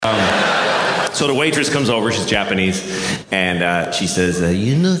So the waitress comes over, she's Japanese, and she says,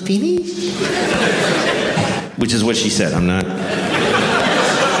 you know finish? Which is what she said, I'm not...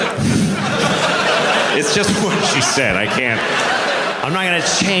 It's just what she said, I'm not gonna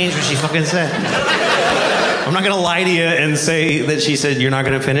change what she fucking said. I'm not gonna lie to you and say that she said you're not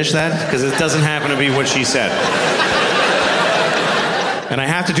gonna finish that, because it doesn't happen to be what she said. And I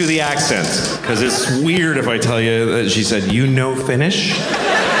have to do the accent, because it's weird if I tell you that she said, you know finish?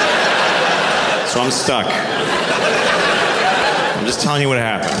 So I'm stuck. I'm just telling you what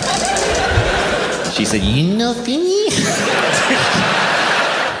happened. She said, you know finish?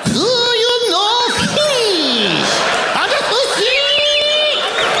 Do you know finish?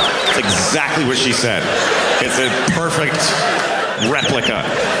 That's exactly what she said. It's a perfect replica.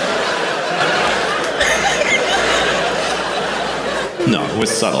 No, it was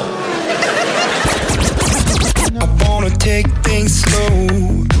subtle. I wanna take things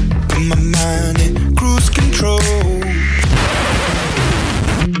slow, put my mind in cruise control.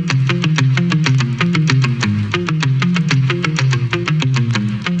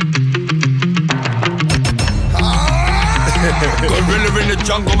 Gorilla in the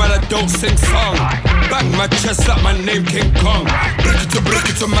jungle, man, I don't sing song. Bang my chest like my name King Kong. Brick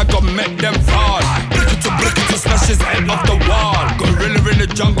it to man, gon' make them fall. Brick it to smash his head off the wall. Gorilla in the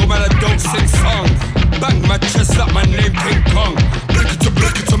jungle, man, I don't sing song. Bang my chest like my name King Kong. Brick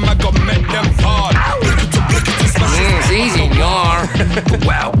it to man, gon' make them fall. Brick it to smash his head easy, y'all. The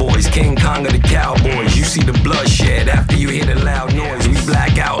Wild Boys, King Kong of the Cowboys. You see the bloodshed after you hear the loud noise. We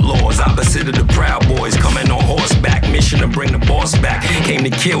black outlaws, opposite of the Proud Boys. Coming on horseback, mission to bring the boss back. Came to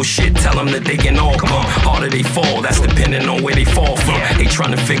kill shit, tell them that they can all come. Harder they fall, that's depending on where they fall from. They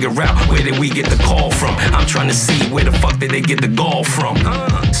trying to figure out where did we get the call from. I'm trying to see where the fuck did they get the gall from.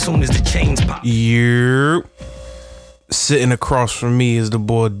 Soon as the chains pop. Yep. Sitting across from me is the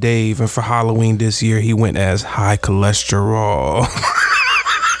boy Dave, and for Halloween this year, he went as high cholesterol.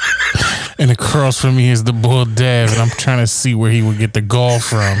 And across from me is the boy Dev, and I'm trying to see where he would get the gall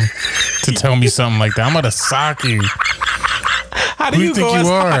from to tell me something like that. I'm about to sock you. How do you think you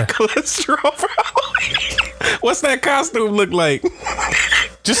are? High cholesterol, bro? What's that costume look like?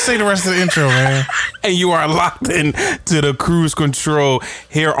 Just say the rest of the intro, man. And you are locked in to the Cruise Control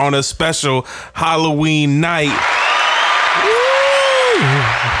here on a special Halloween night.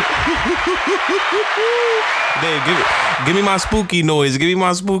 Dave, give me my spooky noise. Give me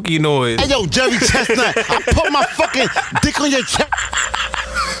my spooky noise. Hey, yo, Jerry Chestnut, I put my fucking dick on your chest.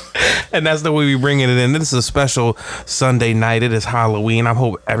 And that's the way we bring it in. This is a special Sunday night. It is Halloween. I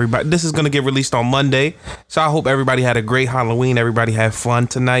hope everybody, this is going to get released on Monday. So I hope everybody had a great Halloween. Everybody had fun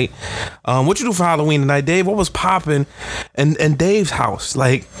tonight. What you do for Halloween tonight, Dave? What was popping in Dave's house?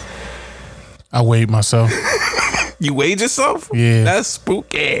 Like, I weighed myself. You weighed yourself? Yeah. That's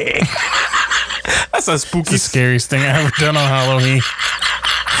spooky. That's a spooky. It's the scariest thing I ever done on Halloween.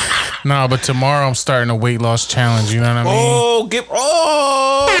 No, but tomorrow I'm starting a weight loss challenge. You know what I mean? Oh,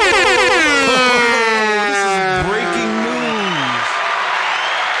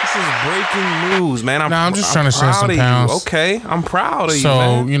 this is breaking news, man. I'm just trying to shed some pounds. Okay, I'm proud of you, so,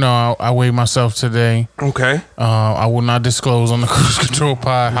 man. you know, I weighed myself today. Okay. I will not disclose on the Cruise Control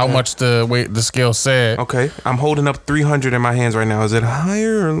pod how much the scale said. Okay. I'm holding up 300 in my hands right now. Is it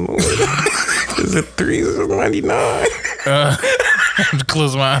higher or lower? Is it 399? I'm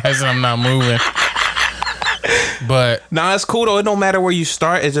closing my eyes and I'm not moving. But nah, it's cool though. It don't matter where you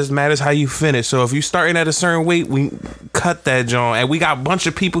start. It just matters how you finish. So if you starting at a certain weight, we cut that joint. And we got a bunch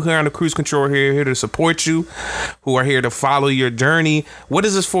of people here on the Cruise Control here to support you, who are here to follow your journey. What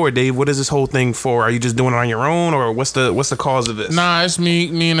is this for, Dave? What is this whole thing for? Are you just doing it on your own, or what's the cause of this? Nah, it's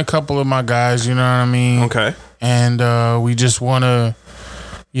me and a couple of my guys. You know what I mean? Okay. And we just want to,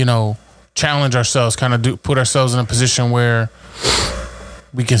 you know, challenge ourselves, kind of put ourselves in a position where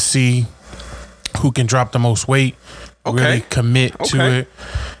we can see who can drop the most weight, really commit to it.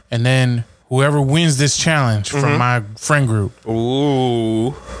 And then whoever wins this challenge from my friend group,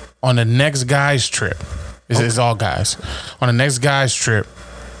 on the next guys trip, it's all guys. On the next guys trip,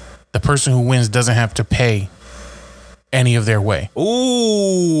 the person who wins doesn't have to pay any of their way.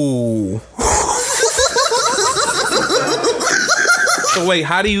 Ooh. So wait,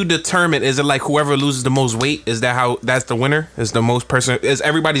 how do you determine? Is it like whoever loses the most weight? Is that how that's the winner? Is the most person? Is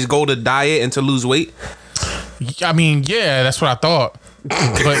everybody's goal to diet and to lose weight? I mean, yeah, that's what I thought.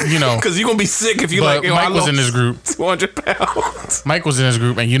 But you know, because you're gonna be sick if you like. Mike was in this group. 200 pounds. Mike was in this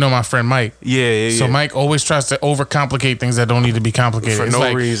group, and you know my friend Mike. Yeah. So Mike always tries to overcomplicate things that don't need to be complicated. For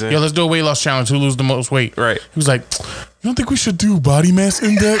no reason. Yo, let's do a weight loss challenge. Who loses the most weight? Right. He was like, "You don't think we should do body mass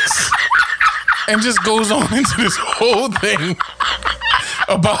index?" And just goes on into this whole thing.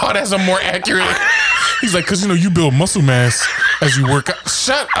 about how that's a more accurate. He's like, because you build muscle mass as you work out.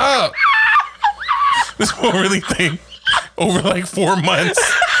 Shut up. This one really think over like 4 months,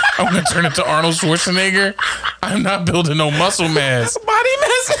 I'm gonna turn into Arnold Schwarzenegger. I'm not building no muscle mass. Body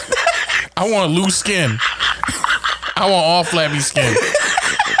mass. I want loose skin. I want all flabby skin.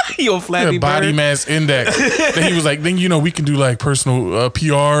 Yo, Flappy Body Bird. mass index. Then he was like, then we can do like personal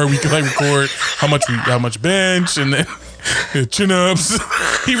PR. We can like record how much bench and then chin ups.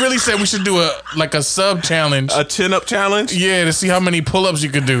 He really said we should do a sub challenge. A chin up challenge. Yeah, to see how many pull ups you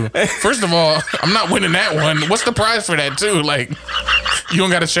could do. First of all, I'm not winning that one. What's the prize for that too? Like, you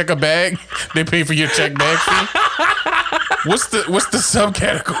don't got to check a bag. They pay for your check bag fee. What's the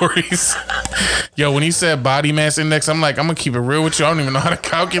subcategories? Yo, when he said body mass index, I'm like, I'm gonna keep it real with you. I don't even know how to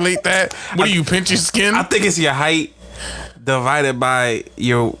calculate that. What do you pinch your skin? I think it's your height divided by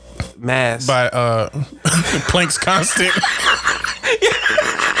your mass. By Planck's constant.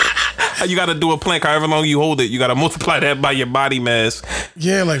 You got to do a plank however long you hold it. You got to multiply that by your body mass.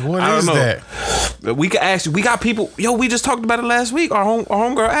 Yeah, like what is that? We could actually, we got people. Yo, we just talked about it last week. Our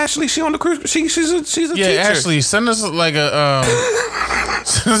homegirl Ashley, she on the cruise. She's a teacher. Ashley, send us like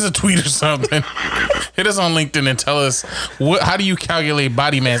send us a tweet or something. Hit us on LinkedIn and tell us how do you calculate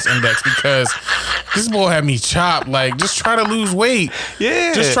body mass index, because this boy had me chopped. Like, just try to lose weight.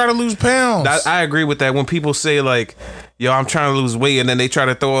 Yeah, just try to lose pounds. I agree with that. When people say like, yo, I'm trying to lose weight, and then they try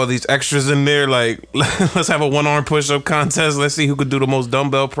to throw all these extras in there, like, let's have a 1-arm push-up contest. Let's see who could do the most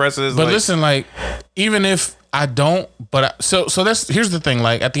dumbbell presses. But listen, like, even if I don't, so here's the thing.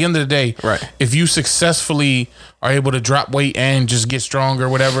 Like, at the end of the day, right, if you successfully are able to drop weight and just get stronger,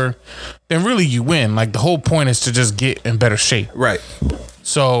 whatever, then really you win. Like, the whole point is to just get in better shape. Right.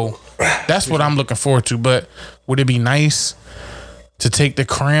 So that's what I'm looking forward to. But would it be nice to take the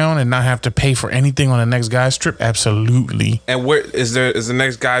crown and not have to pay for anything on the next guy's trip? Absolutely. And where is the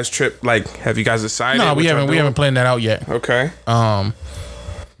next guy's trip? Like, have you guys decided? No, we haven't planned that out yet. Okay.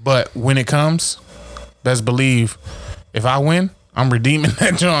 But when it comes, best believe, if I win, I'm redeeming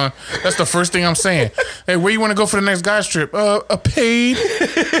that, John. That's the first thing I'm saying. Hey, where you want to go for the next guy's trip? A paid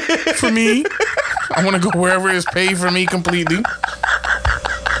for me. I want to go wherever it's paid for me completely.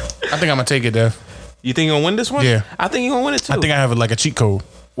 I think I'm gonna take it, Dev. You think you're gonna win this one? Yeah. I think you're gonna win it too. I think I have a cheat code.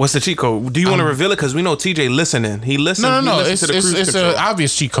 What's the cheat code? Do you want to reveal it? Because we know TJ listening. He listened. No. He listened It's an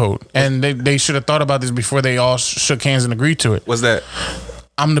obvious cheat code, and they should have thought about this before they all shook hands and agreed to it. What's that?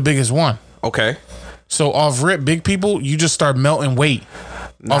 I'm the biggest one. Okay. So off rip, big people, you just start melting weight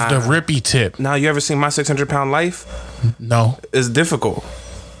off the rippy tip. Now, you ever seen My 600-Pound Life? No. It's difficult.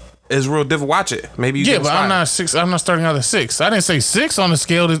 It's real difficult. Watch it. Maybe you. Yeah, but I'm not starting out at 6. I didn't say 6 on the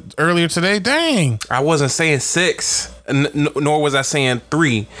scale earlier today. Dang. I wasn't saying 6, nor was I saying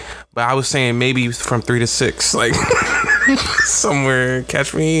 3, but I was saying maybe from 3 to 6, like somewhere.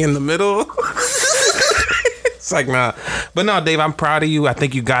 Catch me in the middle. It's like, nah. But no, Dave, I'm proud of you. I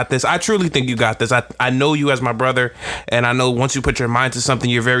think you got this. I truly think you got this. I know you as my brother, and I know once you put your mind to something,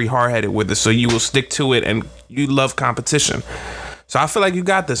 you're very hard-headed with it, so you will stick to it, and you love competition. So I feel like you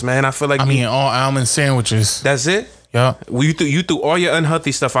got this, man. I feel like I'm eating all almond sandwiches. That's it? Yeah. Well, you threw all your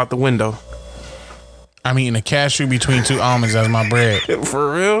unhealthy stuff out the window. I'm eating a cashew between 2 almonds as my bread.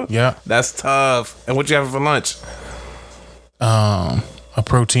 For real? Yeah. That's tough. And what you having for lunch? A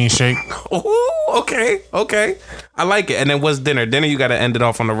protein shake. Oh, okay. I like it. And then what's dinner? Dinner, you got to end it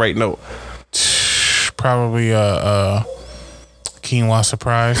off on the right note. Probably a quinoa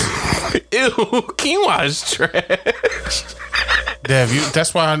surprise. Ew, quinoa is trash. Dev,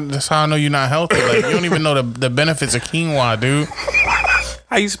 that's how I know you're not healthy. Like, you don't even know the benefits of quinoa, dude.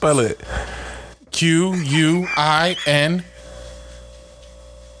 How you spell it? Quinoa.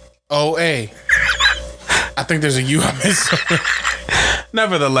 I think there's a U I missed.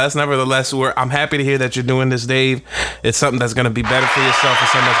 Nevertheless, I'm happy to hear that you're doing this, Dave. It's something that's going to be better for yourself.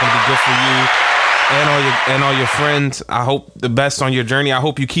 It's something that's going to be good for you and all your friends. I hope the best on your journey. I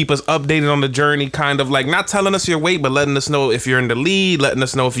hope you keep us updated on the journey, kind of like not telling us your weight, but letting us know if you're in the lead, letting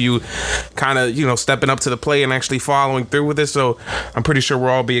us know if you kind of, stepping up to the plate and actually following through with it. So I'm pretty sure we'll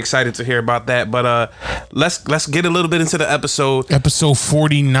all be excited to hear about that. But let's get a little bit into the episode. Episode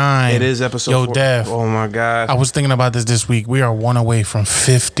 49. It is episode 49. Yo, Dev. Oh my God. I was thinking about this week. We are one away from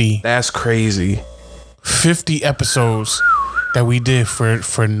 50. That's crazy. 50 episodes that we did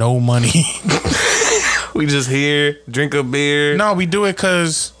for no money. We just here, drink a beer. No, we do it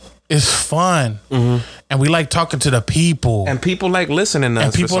because it's fun. Mm-hmm. And we like talking to the people. And people like listening to us.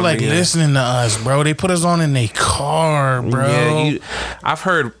 And people like listening to us, bro. They put us on in their car, bro. Yeah, I've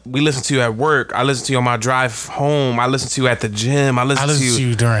heard we listen to you at work. I listen to you on my drive home. I listen to you at the gym. I listen to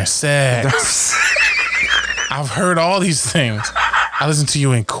you during sex. I've heard all these things. I listen to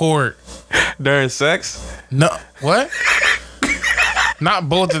you in court. During sex? No, what? Not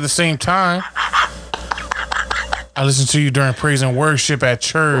both at the same time. I listen to you during praise and worship at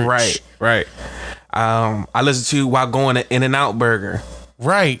church. Right. I listen to you while going to In-N-Out Burger.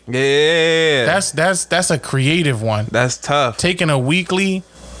 Right. Yeah. That's a creative one. That's tough. Taking a weekly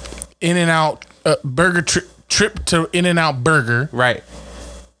In-N-Out burger trip to In-N-Out Burger. Right.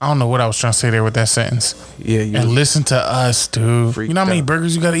 I don't know what I was trying to say there with that sentence. Yeah, you and listen to us, dude. You know how many out.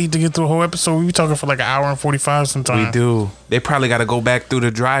 burgers you got to eat to get through a whole episode? We be talking for like an hour and 45 sometimes. We do. They probably got to go back through the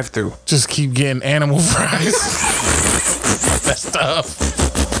drive-through. Just keep getting animal fries. That's tough.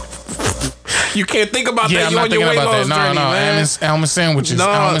 You can't think about Yeah, that. I'm You not on your thinking weight about loss that. journey, man. Almond sandwiches. No,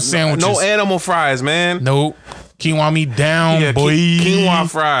 Almond sandwiches. no animal fries, man. Nope. Quinoa me down, Yeah, boy. quinoa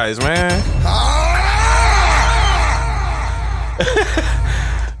fries, man.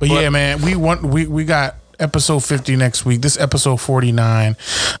 But yeah, man, we got episode 50 next week. This episode 49.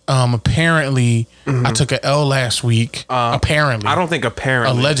 Apparently, I took an L last week. Apparently, I don't think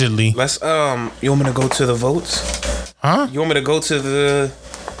apparently. Allegedly. Let's you want me to go to the votes? Huh? You want me to go to the?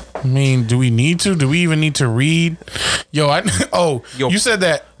 I mean, do we need to? Do we even need to read? Yo, you said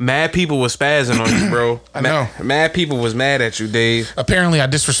that. Mad people was spazzing on you, bro. I know. Mad people was mad at you, Dave. Apparently, I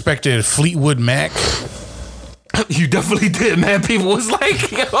disrespected Fleetwood Mac. You definitely did, man. People was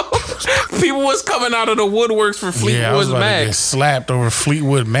like, yo, people was coming out of the woodworks for Yeah, I was Fleetwood about to Mac. get slapped over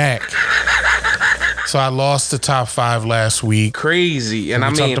Fleetwood Mac. So I lost the top 5 last week. Crazy, and We I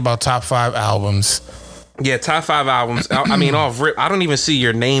mean, talked about top 5 albums. yeah, top 5 albums. I mean, off rip, I don't even see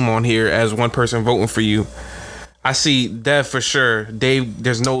your name on here as one person voting for you. I see Dev for sure. Dave,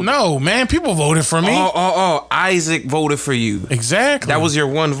 there's no. No, man, people voted for me. Oh, Isaac voted for you. Exactly. That was your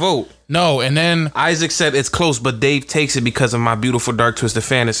one vote. No, and then Isaac said it's close, but Dave takes it because of my beautiful dark twisted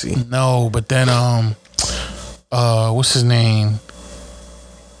fantasy. no, but then what's his name?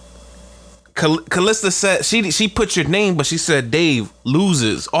 Callista said she put your name, but she said Dave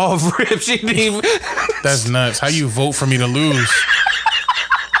loses. Off rip, she didn't even. That's nuts. How you vote for me to lose?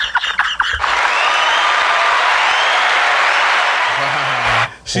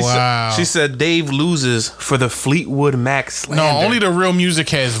 She said Dave loses for the Fleetwood Mac slander. No, only the real music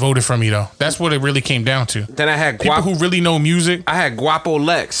heads voted for me though. That's what it really came down to. Then I had People who really know music. I had Guapo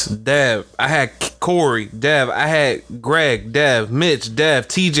Lex, Dev. I had Corey, Dev. I had Greg, Dev. Mitch, Dev.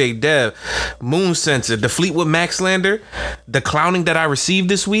 TJ, Dev. Moon Sensor. The Fleetwood Mac slander. The clowning that I received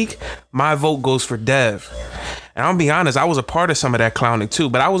this week. My vote goes for Dev. And I'll be honest, I was a part of some of that clowning too,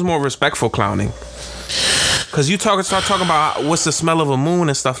 but I was more respectful clowning. Cause you start talking about what's the smell of a moon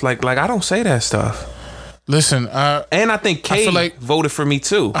and stuff like I don't say that stuff. Listen, And I think Kay feel like- voted for me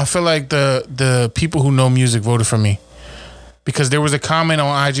too. I feel like the people who know music voted for me because there was a comment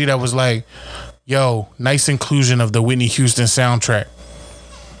on IG that was like, "Yo, nice inclusion of the Whitney Houston soundtrack."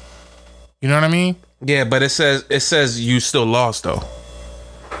 You know what I mean? Yeah, but it says you still lost though.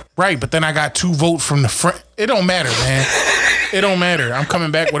 Right, but then I got 2 votes from the front. It don't matter, man. It don't matter. I'm coming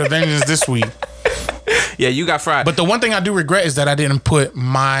back with a vengeance this week. Yeah, you got fried. But the one thing I do regret is that I didn't put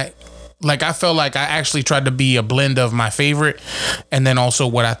I felt like I actually tried to be a blend of my favorite and then also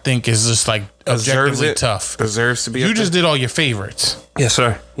what I think is just like objectively tough. Deserves to be. You just did all your favorites. Yes,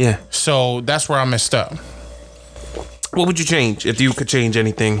 sir. Yeah. So that's where I messed up. What would you change if you could change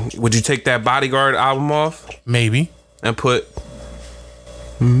anything? Would you take that Bodyguard album off Maybe. and put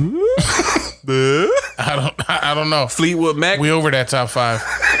I don't know. Fleetwood Mac? We over that top 5.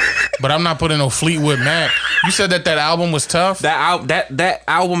 But I'm not putting no Fleetwood Mac. You said that album was tough? That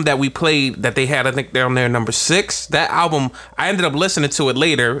album that we played that they had, I think they're on there number 6. That album, I ended up listening to it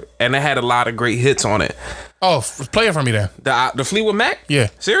later, and it had a lot of great hits on it. Oh, play it for me then. The Fleetwood Mac? Yeah.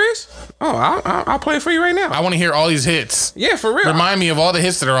 Serious? Oh, I'll play it for you right now. I want to hear all these hits. Yeah, for real. Remind me of all the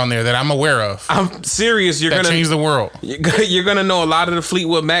hits that are on there that I'm aware of. I'm serious. That changed the world. You're gonna know a lot of the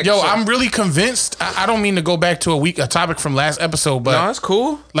Fleetwood Mac. Yo, songs. I'm really convinced. I don't mean to go back to a topic from last episode, but No, that's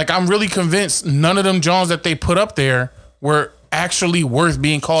cool. like I'm really convinced none of them Jones that they put up there were actually worth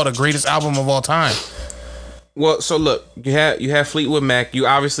being called the greatest album of all time. Well, so look, you had Fleetwood Mac. You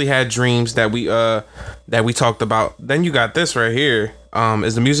obviously had Dreams that we talked about. Then you got this right here.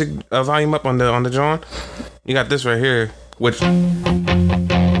 Is the music volume up on the John? You got this right here, which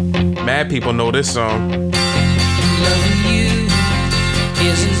mad people know this song. Loving you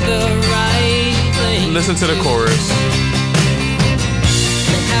isn't the right thing. Listen to the chorus.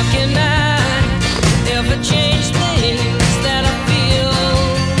 How can I ever change things that I feel?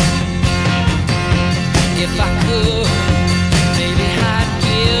 If I could, maybe I'd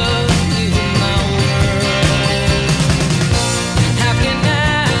give you my word. How can I,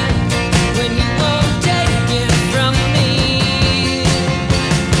 when you won't take it from me?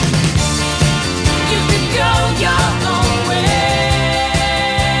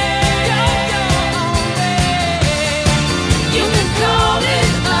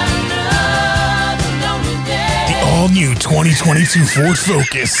 2022 Ford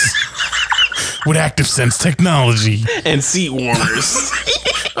Focus with Active Sense technology and seat warmers.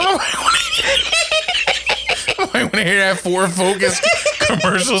 I want to hear that Ford Focus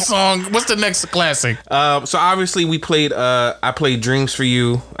commercial song. What's the next classic? So obviously we played. I played Dreams for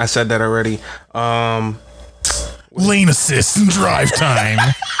You. I said that already. Lane assist and drive time.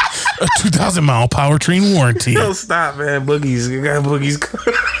 A 2,000-mile powertrain warranty. Don't stop, man. Boogies. You got boogies.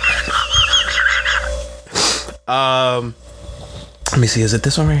 Let me see. Is it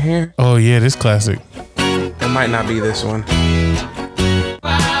this one right here? Oh yeah, this classic. It might not be this one.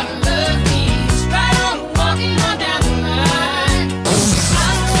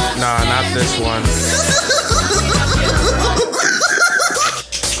 Nah, not this one.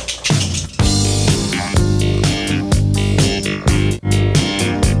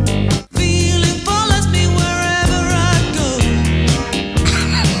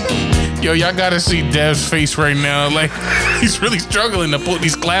 Yo, y'all gotta see Dev's face right now. Like, he's really struggling to pull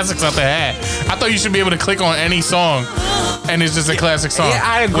these classics out the hat. I thought you should be able to click on any song and it's just a classic song. Yeah,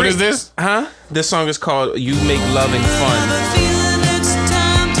 I agree. What is this? Huh? This song is called You Make Loving Fun.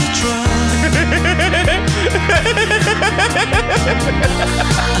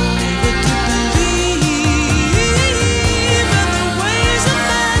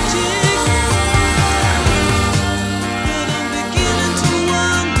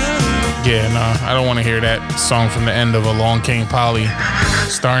 Yeah, nah, I don't want to hear that song from the end of Along Came Polly,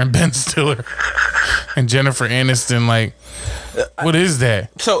 starring Ben Stiller and Jennifer Aniston. Like, what is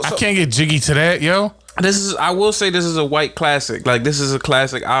that? So I can't get jiggy to that, yo. I will say this is a white classic. Like, this is a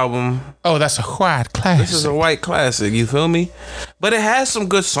classic album. Oh, that's a white classic. This is a white classic, you feel me? But it has some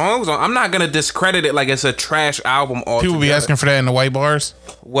good songs on. I'm not gonna discredit it like it's a trash album altogether. People be asking for that in the white bars.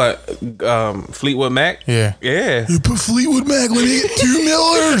 What? Fleetwood Mac? Yeah. Yeah. You put Fleetwood Mac, let me get 2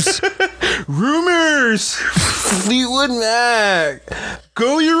 Millers. Rumors. Fleetwood Mac.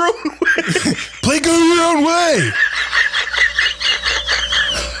 Go your own way. Play Go Your Own Way.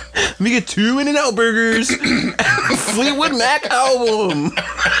 Let me get 2 In-N-Out burgers. Fleetwood Mac album.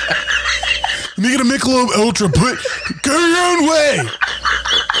 Let me get a Michelob Ultra. Put Go Your Own Way.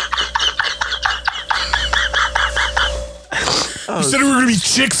 You said we were gonna be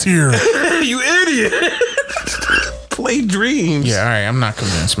chicks here. You idiot. Play Dreams. Yeah, all right. I'm not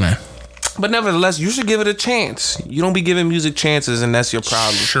convinced, man. But nevertheless, you should give it a chance. You don't be giving music chances, and that's your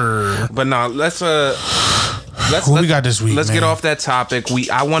problem. Sure. But no, let's we got this week, Let's man? get off that topic.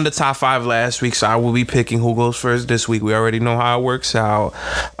 I won the top 5 last week, so I will be picking who goes first this week. We already know how it works out.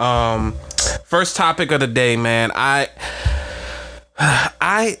 First topic of the day, man. I've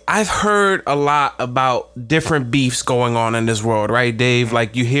heard a lot about different beefs going on in this world, right, Dave?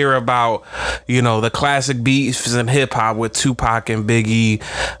 Like, you hear about, the classic beefs in hip hop with Tupac and Biggie.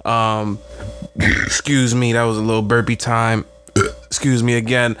 Excuse me, that was a little burpee time. Excuse me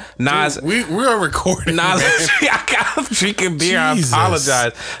again. Nas. Dude, we are recording. Nas. I got drinking beer. Jesus. I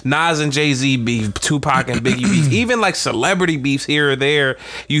apologize. Nas and Jay-Z beef, Tupac and Biggie beef, even like celebrity beefs here or there.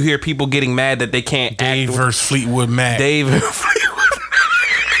 You hear people getting mad that they can't. Dave versus Fleetwood Mac. Dave and Fleetwood.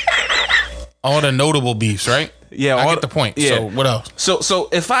 All the notable beefs, right? Yeah, I get the point. Yeah. So what else? So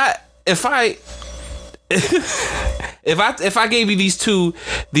if I gave you these two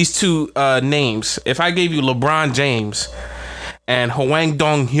names, if I gave you LeBron James and Hwang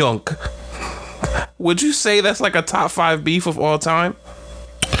Dong-hyuk, would you say that's like a top 5 beef of all time?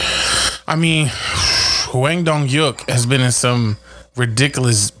 I mean, Hwang Dong-hyuk has been in some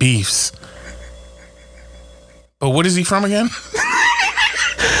ridiculous beefs. But what is he from again?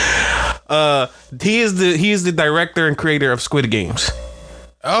 He is the director and creator of Squid Games.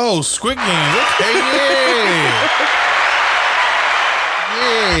 Oh, Squid Games. Okay, yeah.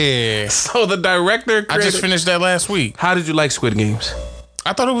 Yeah. So the director. I just finished that last week. How did you like Squid Games?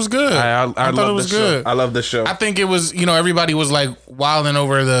 I thought it was good. I thought it was good. I love the show. I think it was, everybody was like wilding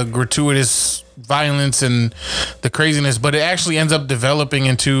over the gratuitous violence and the craziness, but it actually ends up developing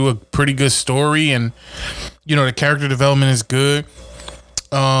into a pretty good story, and the character development is good.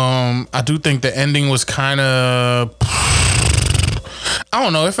 I do think the ending was kind of, I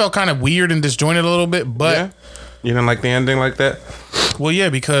don't know, it felt kind of weird and disjointed a little bit, but yeah? You didn't like the ending like that? Well, yeah,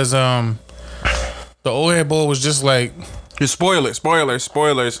 because the old head boy was just like, Spoilers.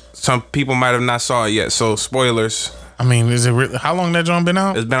 Some people might have not saw it yet, so spoilers. I mean, is it really, how long that John been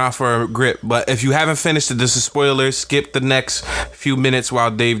out? It's been out for a grip, but if you haven't finished it, this is spoilers. Skip the next few minutes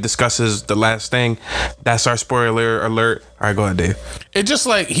while Dave discusses the last thing. That's our spoiler alert. All right, go ahead, Dave. It just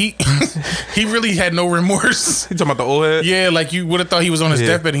like he really had no remorse. You talking about the old head? Yeah, like you would have thought he was on his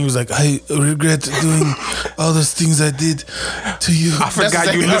deathbed and he was like, I regret doing all those things I did to you. I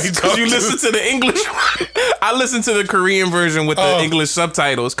forgot you listened to the English. I listened to the Korean version with the English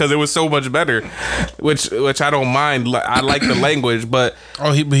subtitles because it was so much better, which I don't mind. I like the language, but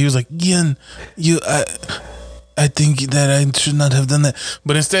he was like, Yen, I think that I should not have done that.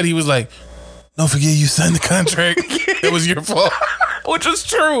 But instead he was like, don't forget you signed the contract. It was your fault. Which is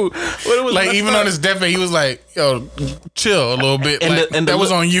true. But it was like even on his deathbed, he was like, "Yo, chill a little bit." And that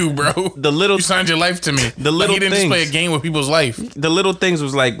was on you, bro. You signed your life to me. The little he didn't just play a game with people's life. The little things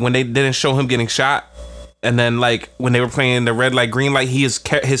was like when they didn't show him getting shot, and then like when they were playing the red light, green light, his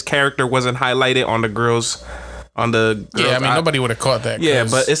character wasn't highlighted on the girls. Yeah, I mean nobody would have caught that. Yeah,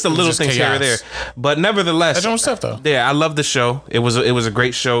 but it's the little things here or there. But nevertheless, that's your own stuff though. Yeah, I love the show. It was a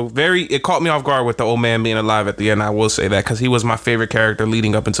great show. It caught me off guard with the old man being alive at the end. I will say that because he was my favorite character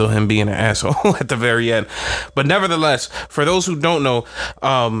leading up until him being an asshole at the very end. But nevertheless, for those who don't know,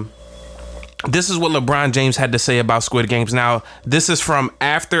 this is what LeBron James had to say about Squid Games. Now, this is from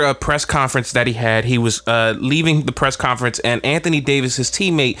after a press conference that he had. He was leaving the press conference, and Anthony Davis, his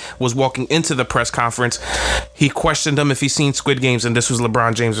teammate, was walking into the press conference. He questioned him if he's seen Squid Games, and this was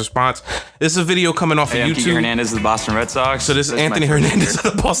LeBron James' response. This is a video coming off of YouTube. Anthony Hernandez of the Boston Red Sox. So this is Anthony Hernandez of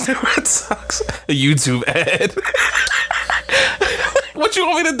the Boston Red Sox. A YouTube ad. What you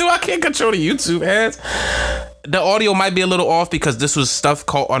want me to do? I can't control the YouTube ads. The audio might be a little off because this was stuff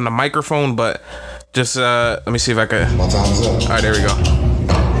caught on the microphone, but just let me see if I can. My time's up. All right, there we go. A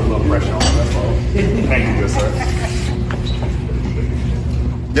little pressure on that. Thank you, good sir.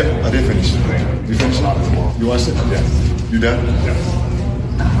 Yep, I did finish. You finished it? You watched it? Yes. You done? Yes.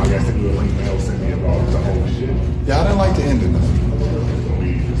 I guess they do a link mail send me about the whole shit. Yeah, I didn't like the ending. No,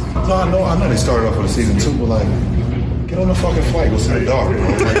 I know they started off with a season 2, but like, get on the fucking flight, go see the dog, bro.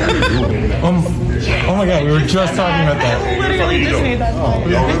 Like, what are you doing? Oh my god, we were just talking about that. Literally just made that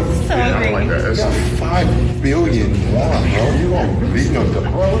point. It's so great. Like that. It's $5 billion, bro. You gonna beat them,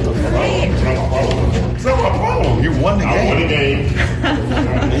 bro? What the fuck? It's not my problem. You won the game. I won the game.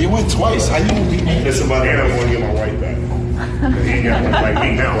 And you went twice. How you gonna beat me? It's somebody else. I want to get my right back. He ain't got one like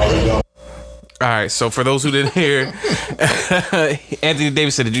me now. All right, so for those who didn't hear, Anthony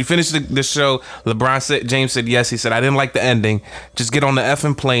Davis said, did you finish the show? James said yes. He said, I didn't like the ending. Just get on the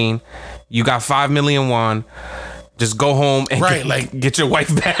effing plane. You got 5 million won. Just go home and get your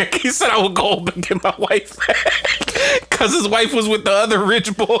wife back. He said, I will go home and get my wife back. Because his wife was with the other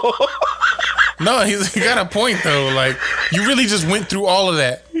rich boy. No, he got a point, though. Like, you really just went through all of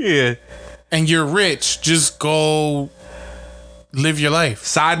that. Yeah. And you're rich. Just go live your life.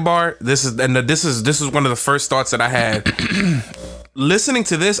 Sidebar, this is one of the first thoughts that I had. Listening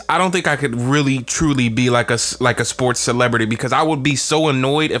to this, I don't think I could really truly be like a sports celebrity, because I would be so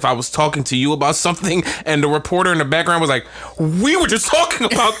annoyed if I was talking to you about something and the reporter in the background was like, we were just talking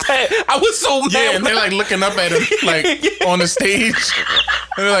about that. I was so mad. Yeah, and they're like looking up at him like on the stage.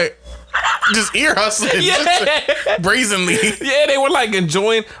 And they're like, just ear hustling, just brazenly. Yeah, they were like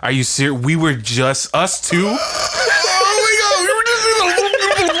enjoying. Are you serious? We were just us two.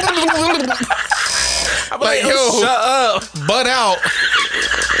 I'm like, yo, shut up, butt out,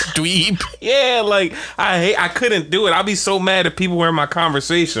 dweeb. Yeah, like I couldn't do it. I'd be so mad if people were in my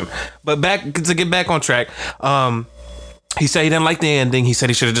conversation. But to get back on track, he said he didn't like the ending. He said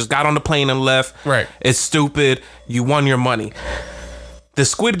he should have just got on the plane and left. Right. It's stupid. You won your money. The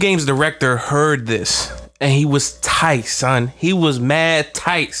Squid Games director heard this, and he was tight, son. He was mad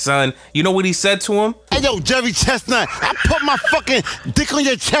tight, son. You know what he said to him? Hey, yo, Jerry Chestnut, I put my fucking dick on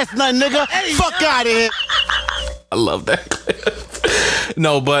your chestnut, nigga. Fuck out of here. I love that clip.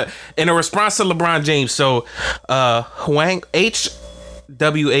 No, but in a response to LeBron James, so Hwang,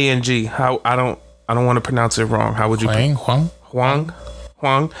 H-W-A-N-G. I don't want to pronounce it wrong. How would you? Hwang.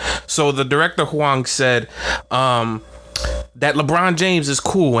 So the director Hwang said, that LeBron James is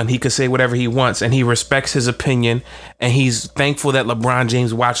cool and he could say whatever he wants and he respects his opinion and he's thankful that LeBron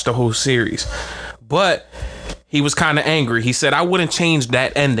James watched the whole series. But he was kind of angry. He said, I wouldn't change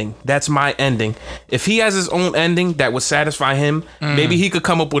that ending. That's my ending. If he has his own ending that would satisfy him, maybe he could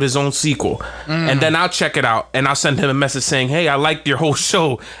come up with his own sequel. And then I'll check it out and I'll send him a message saying, hey, I liked your whole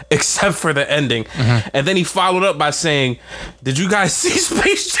show except for the ending. And then he followed up by saying, did you guys see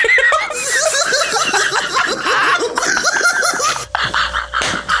Space Jam?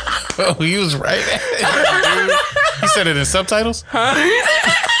 Oh, he was right. He said it in subtitles?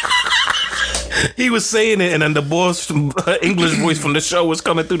 He was saying it, and then the boss, English voice from the show was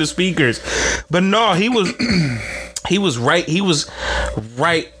coming through the speakers. But no, he was right. He was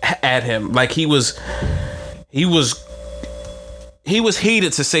right at him. Like he was he was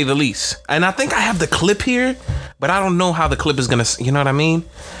heated to say the least. And I think I have the clip here, but I don't know how the clip is gonna. You know what I mean?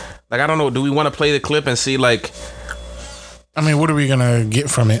 Like I don't know. Do we want to play the clip and see like? I mean, what are we gonna get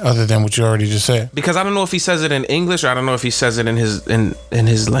from it other than what you already just said? Because I don't know if he says it in English or I don't know if he says it in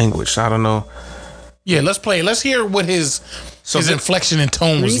his language. So I don't know. Yeah, let's play. Let's hear what his inflection and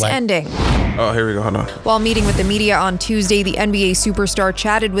tone was like. Ending. Oh, here we go. Hold on. While meeting with the media on Tuesday, the NBA superstar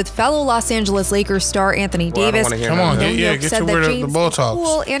chatted with fellow Los Angeles Lakers star Anthony Davis. Come on, get your word of the ball talks.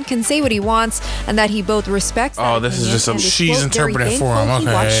 Cool and can say what he wants, and that he both respects. Oh, this is just she's interpreting for him. Okay,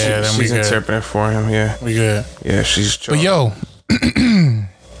 yeah, then she's interpreting for him. Yeah, we good. Yeah, she's. But yo,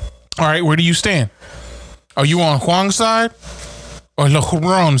 all right, where do you stand? Are you on Huang's side or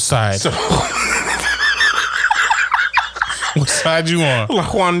LeBron's side? What side you on?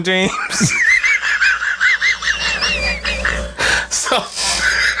 LeBron James. So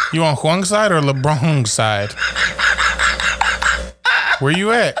you on Huang's side or LeBron's side? Where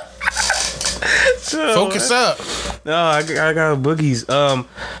you at? Focus up. No, I got boogies.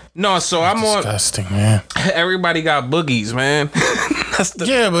 No, so I'm on. Disgusting, man. Everybody got boogies, man.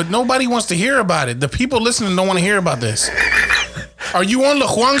 Yeah, but nobody wants to hear about it. The people listening don't want to hear about this. Are you on the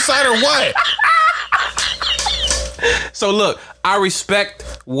Huang side or what? So look, I respect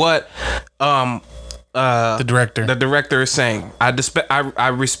what the director is saying. I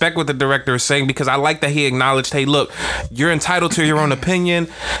respect what the director is saying because I like that he acknowledged, hey, look, you're entitled to your own opinion.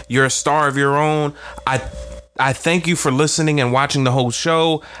 You're a star of your own. I thank you for listening and watching the whole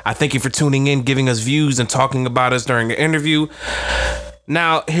show. I thank you for tuning in, giving us views, and talking about us during the interview.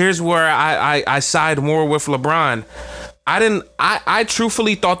 Now, here's where I side more with LeBron. I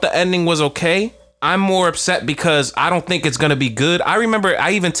truthfully thought the ending was okay. I'm more upset because I don't think it's gonna be good. I remember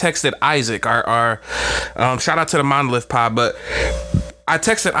I even texted Isaac, our shout out to the Monolith Pod, but I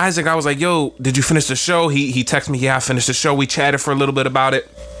texted Isaac. I was like, "Yo, did you finish the show?" He texted me, "Yeah, I finished the show." We chatted for a little bit about it,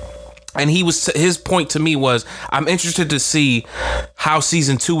 and his point to me was, "I'm interested to see how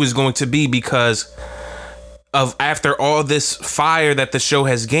season 2 is going to be because of after all this fire that the show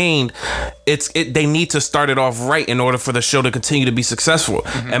has gained, they need to start it off right in order for the show to continue to be successful."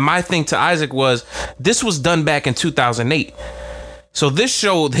 Mm-hmm. And my thing to Isaac was, this was done back in 2008. So this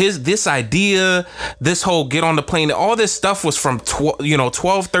show, this idea, this whole get on the plane, all this stuff was from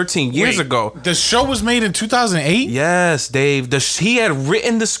 12, 13 years ago. The show was made in 2008? Yes, Dave. He had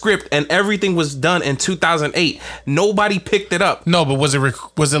written the script and everything was done in 2008. Nobody picked it up. No, but was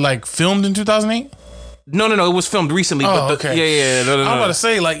it like filmed in 2008? No, it was filmed recently. Oh, but okay. Yeah. No. I'm about to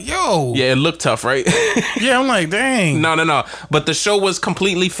say, like, yo. Yeah, it looked tough, right? Yeah, I'm like, dang. No. But the show was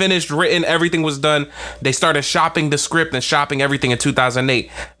completely finished, written, everything was done. They started shopping the script and shopping everything in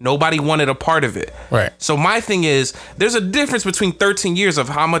 2008. Nobody wanted a part of it. Right. So my thing is, there's a difference between 13 years of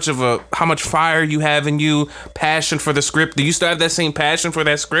how much fire you have in you, passion for the script. Do you still have that same passion for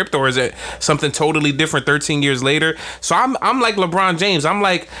that script, or is it something totally different 13 years later? So I'm like LeBron James. I'm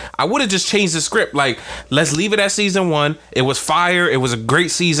like, I would have just changed the script. Like, let's leave it at season 1. It was fire. It was a great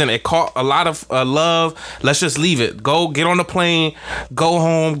season. It caught a lot of love. Let's just leave it. Go get on the plane. Go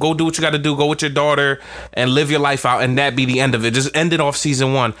home. Go do what you got to do. Go with your daughter and live your life out. And that be the end of it. Just end it off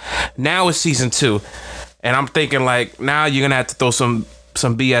season 1. Now it's season 2. And I'm thinking like, now you're going to have to throw some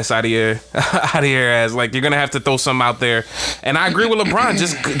BS out of your ass. Like, you're going to have to throw something out there. And I agree with LeBron.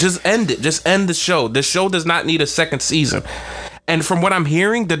 Just end it. Just end the show. The show does not need a second season. And from what I'm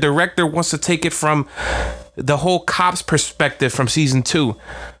hearing, the director wants to take it from the whole cops perspective from season 2.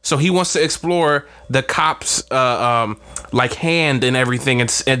 So he wants to explore the cops like hand and everything and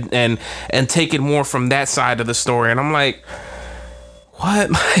take it more from that side of the story. And I'm like,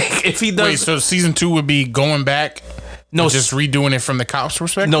 what? Like, if he does. Wait, so season 2 would be going back? No, just redoing it from the cops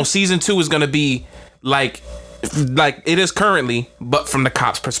perspective? No, season 2 is going to be like it is currently, but from the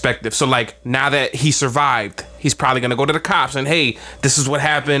cops perspective. So like, now that he survived, he's probably gonna go to the cops and, hey, this is what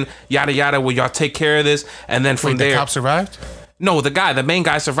happened, yada yada, will y'all take care of this? And then from there, the cops survived? No, the main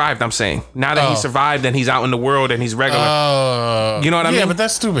guy survived. I'm saying, now that he survived and he's out in the world and he's regular, you know what I mean? Yeah, but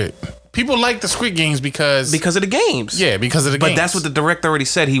that's stupid. People like the Squid Games because of the games. Yeah, because of the games. But that's what the director already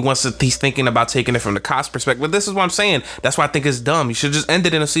said. He's thinking about taking it from the cops perspective. But this is what I'm saying. That's why I think it's dumb. You should just end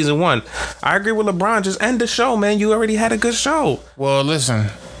it in a season 1. I agree with LeBron. Just end the show, man. You already had a good show. Well, listen,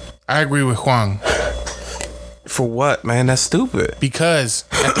 I agree with Huang. For what, man? That's stupid. Because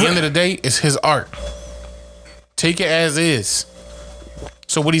at the end of the day, it's his art. Take it as is.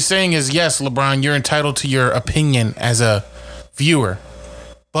 So what he's saying is, yes, LeBron, you're entitled to your opinion as a viewer.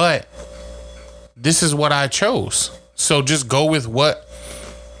 But this is what I chose. So just work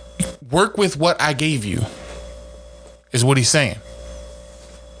with what I gave you, is what he's saying.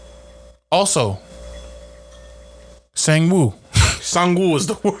 Also, Sang Woo. Sung-woo was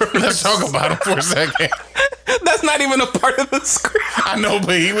the worst. Let's talk about him for a second. That's not even a part of the script. I know,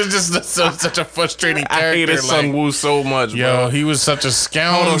 but he was just such a frustrating character. I hated Sung-woo so much, yo, bro. he was such a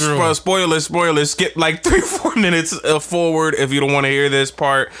scoundrel. Hold on, spoilers. Skip like 3-4 minutes forward if you don't want to hear this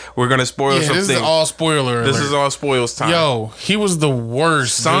part. We're gonna spoil something. This is all spoiler. This alert. is all spoils time. Yo, he was the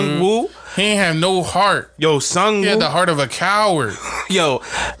worst. Sung-woo. He ain't have no heart. Yo, Sung-woo. He had the heart of a coward. Yo,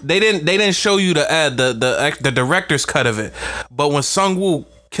 they didn't show you the director's cut of it, but when Sung-woo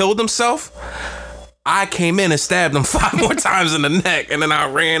killed himself, I came in and stabbed him 5 more times in the neck, and then I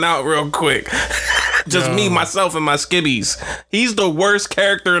ran out real quick. Just me, myself, and my skibbies. He's the worst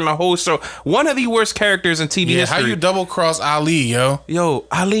character in the whole show. One of the worst characters in TV history. How you double cross Ali, yo? Yo,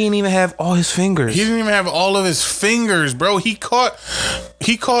 Ali didn't even have all his fingers. He didn't even have all of his fingers, bro. He caught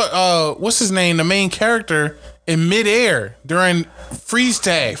what's his name, the main character, in midair during freeze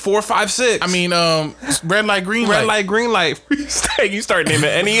tag. 4, 5, 6. I mean, red light, green light. Red light, green light. Freeze tag. You start naming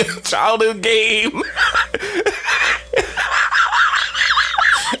any childhood game.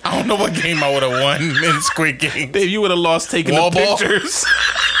 I don't know what game I would have won in Squid Game. Dave, you would have lost taking Wall the ball? pictures.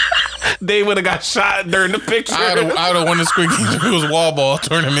 Dave would have got shot during the picture. I would have won the Squid Game if it was wall ball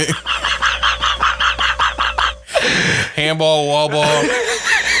tournament. Handball, wall ball.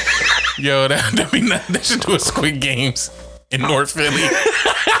 Yo, that'd be nothing. They should do a Squid Games in North Philly.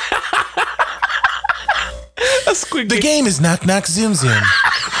 A Squid The game is knock knock zim zim.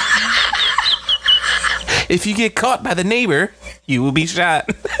 If you get caught by the neighbor, you will be shot.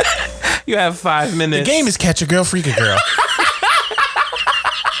 You have 5 minutes. The game is catch a girl, freak a girl.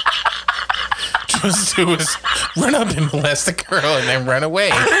 Just do is run up and molest the girl and then run away.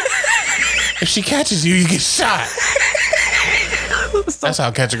 If she catches you, you get shot. That's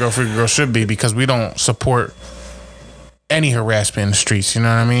how catch a girl, freak a girl should be, because we don't support any harassment in the streets. You know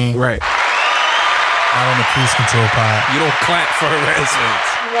what I mean? Right. Out on the cruise control pod. You don't clap for harassment.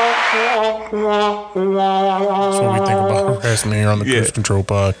 That's what we think about harassment here on the cruise control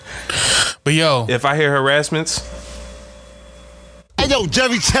pod. But yo, if I hear harassments, hey yo,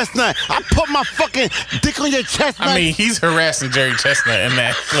 Jerry Chestnut, I put my fucking dick on your chestnut. I mean, he's harassing Jerry Chestnut in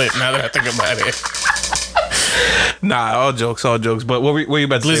that clip. Now that I think about it. Nah, all jokes. But what were you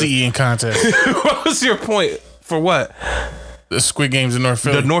about to Glizzy say? eating contest. What was your point? For what? The Squid Games in North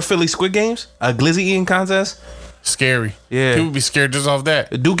Philly. The North Philly Squid Games? A glizzy eating contest? Scary. Yeah. People be scared just off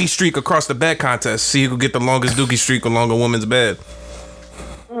that. A dookie streak across the bed contest. See who can get the longest dookie streak along a woman's bed.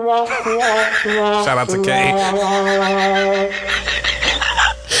 Shout out to Kay.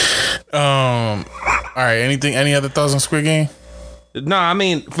 All right. Any other thoughts on Squid Game? No, I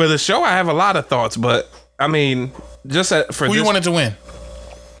mean, for the show, I have a lot of thoughts, but I mean, just for who you wanted to win?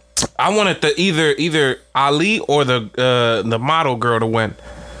 I wanted to either Ali or the model girl to win.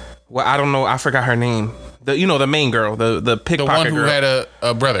 Well, I don't know. I forgot her name. The main girl, the pickpocket girl. The one who had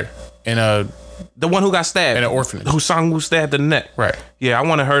a brother in the one who got stabbed in an orphanage. Who Sung-woo stabbed in the neck. Right. Yeah, I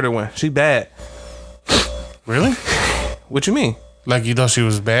wanted her to win. She bad. Really? What you mean? Like you thought she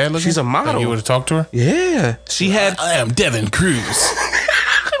was bad looking? She's a model. Like you would have talked to her? Yeah. She had. I am Devin Cruz.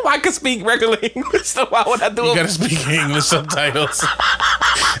 I can speak regular English, so why would I do it? You gotta speak English subtitles.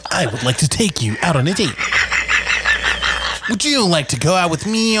 I would like to take you out on a date. Would you like to go out with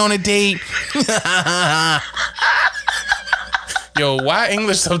me on a date? Yo, why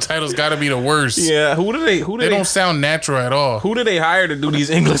English subtitles gotta be the worst? Yeah, who do they They don't sound natural at all. Who do they hire to do these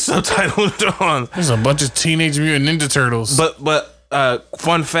English subtitles on? There's a bunch of Teenage Mutant Ninja Turtles. But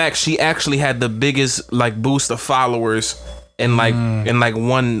fun fact, she actually had the biggest boost of followers in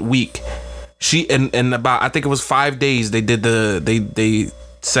 1 week. She in about, I think it was 5 days, they did they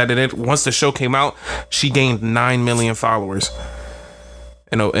set it in. Once the show came out, she gained 9 million followers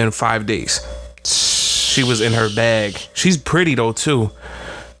in 5 days. She was in her bag. She's pretty though too.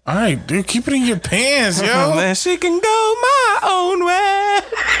 All right, dude, keep it in your pants, yo. Man, she can go my own way.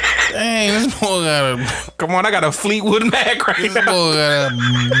 Dang, this boy got a... Come on, I got a Fleetwood Mac right This now. boy got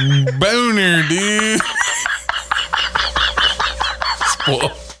a boner, dude. This boy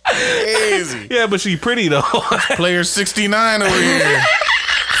crazy. Yeah, but she pretty though. Player 69 over here.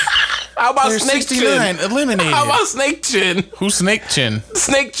 How about Player Snake 69 Chin? eliminated. How about Snake Chin? Who's Snake Chin?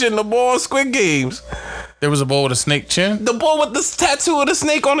 Snake Chin, the boy on Squid Games. There was a boy with a snake chin? The boy with the tattoo of the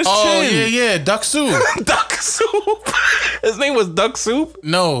snake on his chin. Oh, yeah, Duck Soup. Duck Soup. His name was Duck Soup?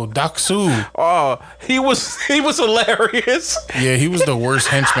 No, Duck Soup. Oh, he was hilarious. Yeah, he was the worst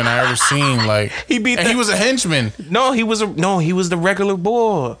henchman I ever seen. Like he was a henchman. No, he was the regular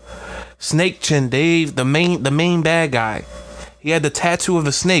boy. Snake Chin, Dave, the main bad guy. He had the tattoo of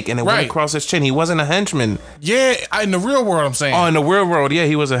a snake, and it went across his chin. He wasn't a henchman. Yeah, in the real world, I'm saying. Oh, in the real world, yeah,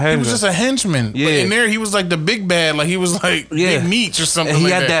 he was a henchman. He was just a henchman. Yeah. But in there, he was like the big bad. Like he was like Big Meech or something. And he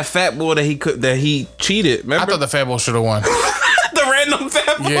like had that fat boy that he cheated. Remember? I thought the fat boy should have won. The random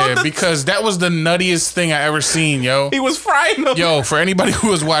fat boy. Yeah, because that was the nuttiest thing I ever seen, yo. He was frying them. Yo, for anybody who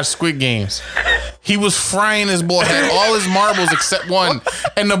has watched Squid Games, he was frying his bull. Had all his marbles except one,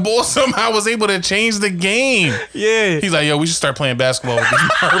 and the bull somehow was able to change the game. Yeah. He's like, yo, we should start playing basketball with these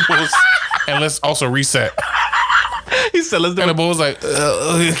marbles, and let's also reset. He said, let's do it. And the bull was like,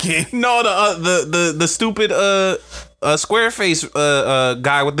 okay. No, the stupid Squareface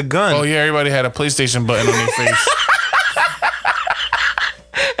guy with the gun. Oh yeah, everybody had a PlayStation button on their face.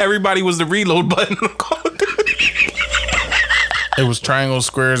 Everybody was the reload button. It was triangles,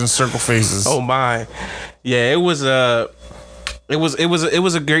 squares, and circle faces. Oh my, yeah, it was a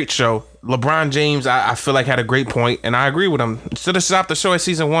great show. LeBron James, I feel like had a great point, and I agree with him. Should have stopped the show at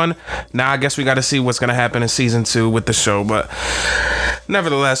season 1. Now I guess we got to see what's gonna happen in season 2 with the show. But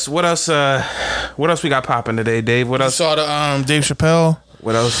nevertheless, what else we got popping today, Dave? What else? You saw the Dave Chappelle.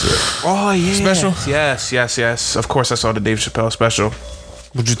 What else? Oh yeah, special. Yes. Of course, I saw the Dave Chappelle special.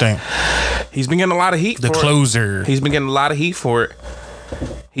 What'd you think? He's been getting a lot of heat. The closer. He's been getting a lot of heat for it.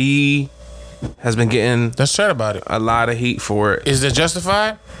 He has been getting. Let's chat about it. A lot of heat for it. Is it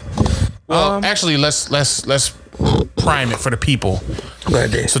justified? Well, actually, let's prime it for the people.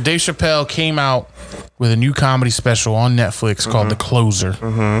 Right. So Dave Chappelle came out with a new comedy special on Netflix called The Closer.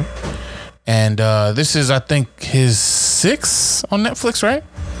 Mm-hmm. And this is, I think, his 6th on Netflix, right?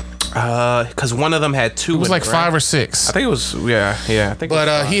 Because one of them had 2. It was like 5 or 6. I think it was, yeah. I think.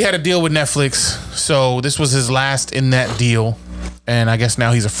 But he had a deal with Netflix, so this was his last in that deal. And I guess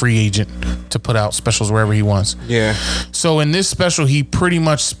now he's a free agent to put out specials wherever he wants. Yeah. So in this special, he pretty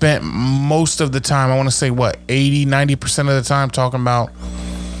much spent most of the time, I want to say, 80-90% of the time talking about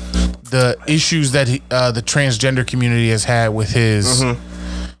the issues that the transgender community has had with his... Mm-hmm.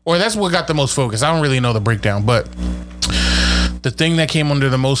 Or that's what got the most focus. I don't really know the breakdown, but the thing that came under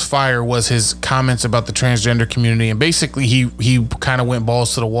the most fire was his comments about the transgender community. And basically, he kind of went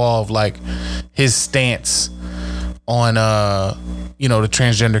balls to the wall of like his stance on the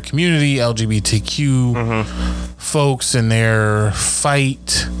transgender community, LGBTQ folks, and their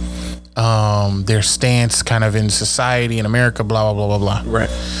fight, their stance kind of in society in America, blah blah blah blah blah. Right.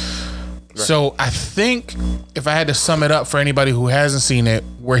 So I think if I had to sum it up for anybody who hasn't seen it,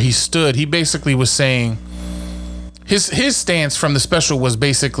 where he stood, he basically was saying his stance from the special was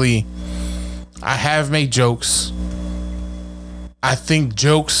basically, I have made jokes. I think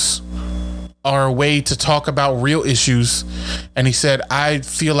jokes are a way to talk about real issues. And he said, I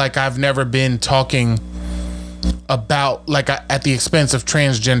feel like I've never been talking about at the expense of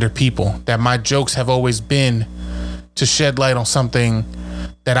transgender people, that my jokes have always been to shed light on something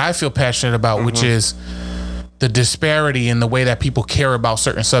that I feel passionate about, which is the disparity in the way that people care about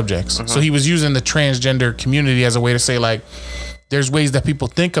certain subjects. So he was using the transgender community as a way to say, like, there's ways that people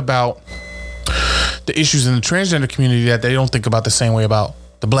think about the issues in the transgender community that they don't think about the same way about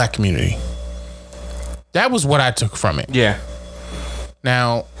the black community. That was what I took from it. Yeah.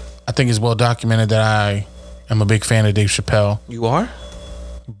 Now, I think it's well documented that I am a big fan of Dave Chappelle. You are?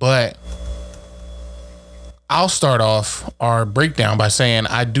 But I'll start off our breakdown by saying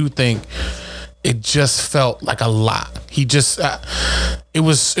I do think it just felt like a lot. He just it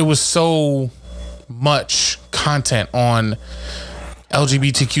was so much content on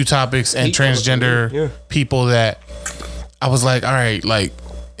LGBTQ topics and transgender people that I was like, all right, like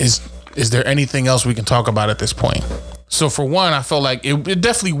is there anything else we can talk about at this point? So for one, I felt like it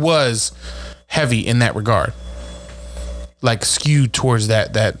definitely was heavy in that regard. Like skewed towards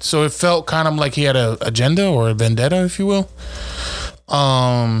that. So it felt kind of like he had a agenda or a vendetta, if you will.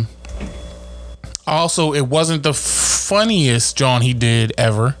 Also, it wasn't the funniest John he did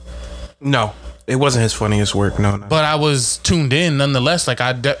ever. No, it wasn't his funniest work. No. But I was tuned in nonetheless. Like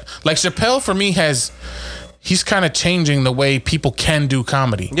Chappelle for me he's kind of changing the way people can do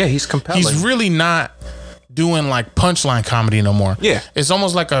comedy. Yeah, he's compelling. He's really not doing like punchline comedy no more. Yeah. It's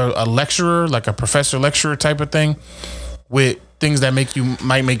almost like a lecturer, like a professor lecturer type of thing, with things that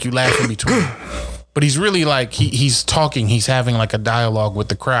might make you laugh in between. But he's really like he's talking, he's having like a dialogue with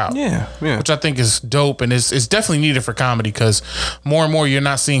the crowd. Yeah. Which I think is dope, and it's definitely needed for comedy, because more and more you're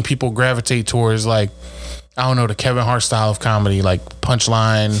not seeing people gravitate towards like, I don't know, the Kevin Hart style of comedy, like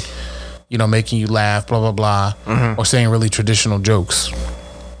punchline, making you laugh, blah blah blah, or saying really traditional jokes.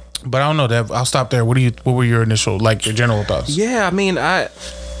 But I don't know, Dev. I'll stop there. What were your initial, like, your general thoughts? Yeah, I mean, I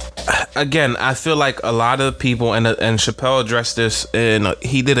feel like a lot of people, and Chappelle addressed this, and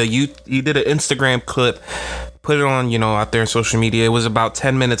he did an Instagram clip put it on, out there on social media. It was about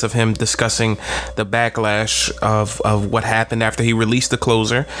 10 minutes of him discussing the backlash of what happened after he released the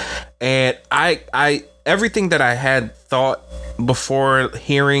closer. And I everything that I had thought before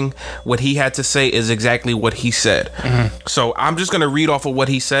hearing what he had to say is exactly what he said. So I'm just gonna read off of what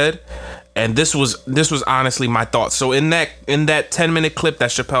he said, and this was honestly my thoughts. So in that 10-minute clip that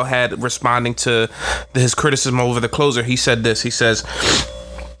Chappelle had responding to his criticism over the closer, he said this. He says,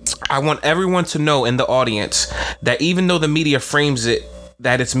 "I want everyone to know in the audience that even though the media frames it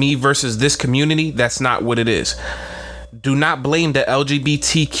that it's me versus this community, that's not what it is. Do not blame the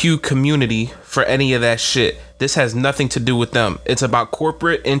LGBTQ community for any of that shit. This has nothing to do with them. It's about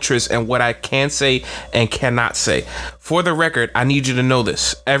corporate interests and what I can say and cannot say. For the record, I need you to know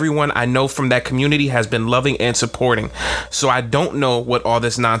this. Everyone I know from that community has been loving and supporting. So I don't know what all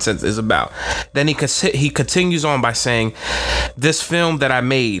this nonsense is about." Then he continues on by saying, "This film that I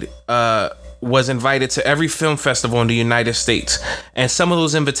made was invited to every film festival in the United States, and some of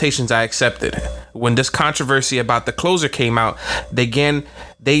those invitations I accepted. When this controversy about the closer came out, they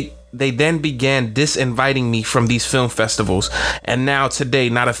then began disinviting me from these film festivals. And now today,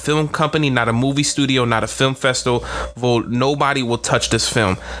 not a film company, not a movie studio, not a film festival, nobody will touch this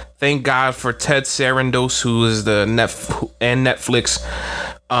film. Thank God for Ted Sarandos, who is Netflix,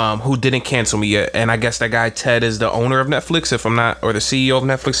 who didn't cancel me yet. And I guess that guy Ted is the owner of Netflix, or the CEO of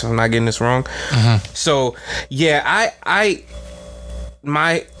Netflix, if I'm not getting this wrong. So yeah,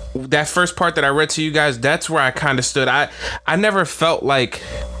 that first part that I read to you guys, that's where I kind of stood. I never felt like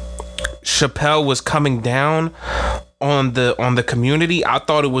Chappelle was coming down on the community. I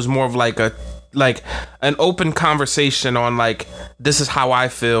thought it was more of like an open conversation on like, this is how I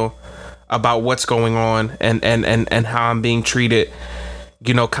feel about what's going on and how I'm being treated.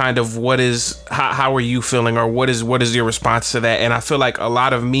 Kind of how are you feeling, or what is your response to that? And I feel like a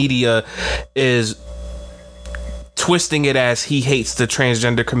lot of media is twisting it as he hates the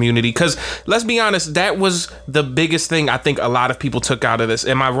transgender community, because let's be honest, that was the biggest thing I think a lot of people took out of this.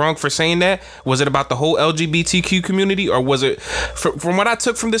 Am I wrong for saying that? Was it about the whole LGBTQ community, or was it from what I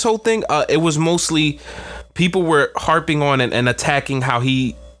took from this whole thing? It was mostly people were harping on and attacking how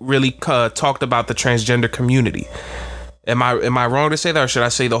he really talked about the transgender community. Am I wrong to say that, or should I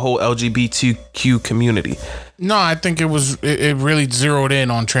say the whole LGBTQ community? No, I think it really zeroed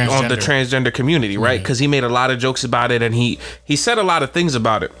in on transgender. On the transgender community, right? Because he made a lot of jokes about it, and he said a lot of things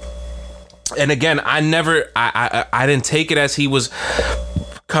about it. And again, I didn't take it as he was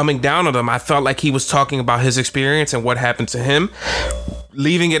coming down on them. I felt like he was talking about his experience and what happened to him,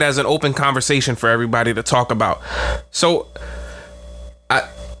 leaving it as an open conversation for everybody to talk about. So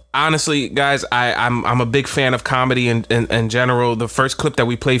honestly, guys, I'm a big fan of comedy in general. The first clip that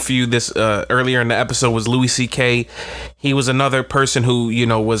we played for you this earlier in the episode was Louis C.K. He was another person who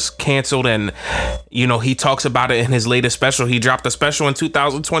was canceled, and he talks about it in his latest special. He dropped a special in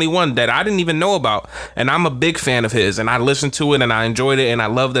 2021 that I didn't even know about, and I'm a big fan of his, and I listened to it and I enjoyed it and I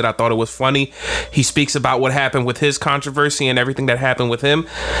loved it. I thought it was funny. He speaks about what happened with his controversy and everything that happened with him.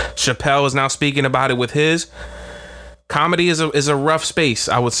 Chappelle is now speaking about it with his. Comedy is a rough space,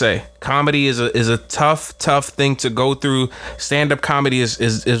 I would say. Comedy is a tough thing to go through. Stand-up comedy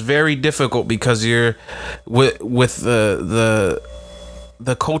is very difficult because you're with the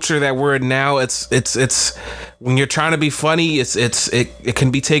culture that we're in now. It's when you're trying to be funny, it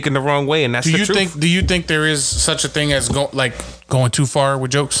can be taken the wrong way, and that's the truth. Do you think there is such a thing as going too far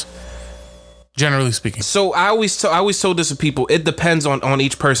with jokes? Generally speaking. So I always told this to people. It depends on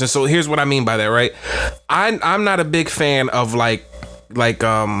each person. So here's what I mean by that, right? I'm not a big fan of like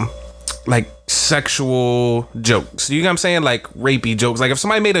sexual jokes. You know what I'm saying? Like rapey jokes. Like if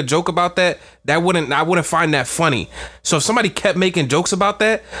somebody made a joke about that, I wouldn't find that funny. So if somebody kept making jokes about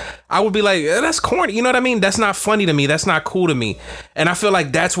that, I would be like, that's corny. You know what I mean? That's not funny to me. That's not cool to me. And I feel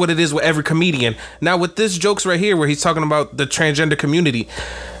like that's what it is with every comedian. Now with this jokes right here where he's talking about the transgender community,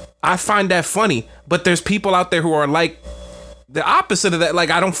 I find that funny, but there's people out there who are like the opposite of that. Like,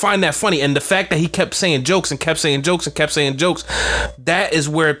 I don't find that funny. And the fact that he kept saying jokes and kept saying jokes and kept saying jokes, that is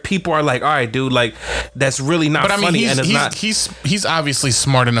where people are like, all right, dude, like, that's really not funny. But I mean, he's obviously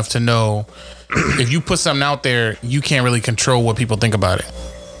smart enough to know if you put something out there, you can't really control what people think about it.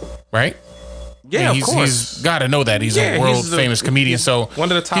 Right? Yeah, of course. He's got to know that. He's a world famous comedian. So one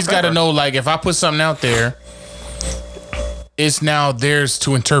of the top he's got to know, like, if I put something out there, it's now theirs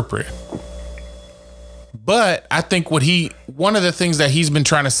to interpret. But I think one of the things that he's been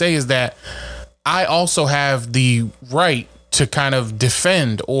trying to say is that I also have the right to kind of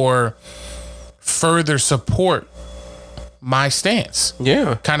defend or further support my stance.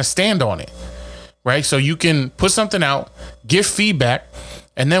 Yeah. Kind of stand on it. Right? So you can put something out, give feedback,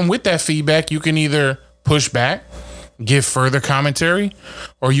 and then with that feedback, you can either push back, give further commentary,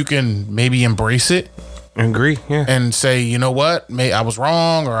 or you can maybe embrace it. Agree, yeah. And say, you know what, I was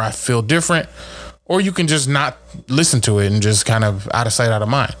wrong, or I feel different. Or you can just not listen to it and just kind of out of sight, out of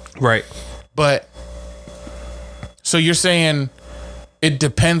mind. Right. But, so you're saying it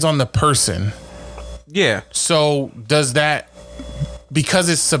depends on the person. Yeah. So does that, because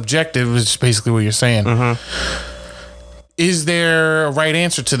it's subjective, which is basically what you're saying, is there a right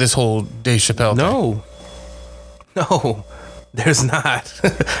answer to this whole Dave Chappelle thing? No, there's not.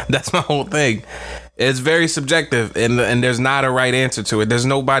 That's my whole thing. It's very subjective, and there's not a right answer to it. There's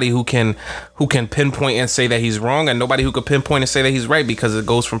nobody who can pinpoint and say that he's wrong, and nobody who could pinpoint and say that he's right, because it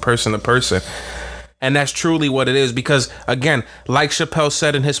goes from person to person. And that's truly what it is, because again, like Chappelle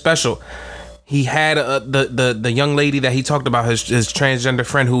said in his special, he had the young lady that he talked about, his transgender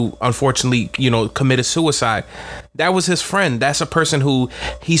friend who unfortunately, committed suicide. That was his friend. That's a person who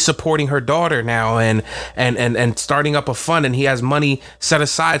he's supporting her daughter now and starting up a fund, and he has money set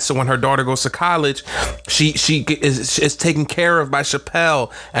aside so when her daughter goes to college, she is taken care of by Chappelle,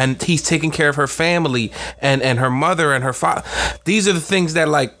 and he's taking care of her family and her mother and her father. These are the things that,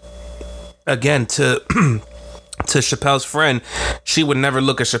 like, again, to Chappelle's friend, she would never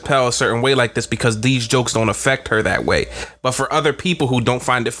look at Chappelle a certain way like this because these jokes don't affect her that way. But for other people who don't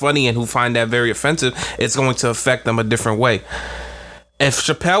find it funny and who find that very offensive, it's going to affect them a different way. If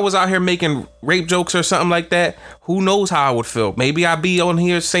Chappelle was out here making rape jokes or something like that, who knows how I would feel? Maybe I'd be on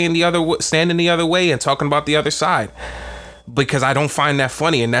here standing the other way and talking about the other side, because I don't find that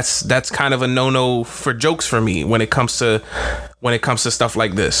funny, and that's kind of a no-no for jokes for me when it comes to stuff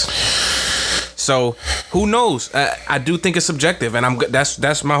like this. So who knows? I do think it's subjective, and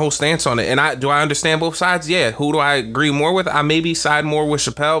that's my whole stance on it. And do I understand both sides? Yeah. Who do I agree more with? I maybe side more with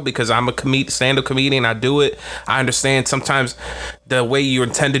Chappelle because I'm a stand-up comedian. I do it. I understand sometimes the way you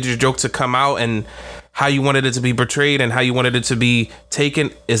intended your joke to come out and how you wanted it to be portrayed and how you wanted it to be taken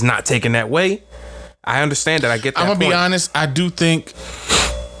is not taken that way. I understand that. I get that. I'm gonna be honest. I do think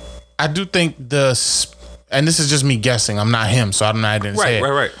and this is just me guessing. I'm not him, so I didn't say it.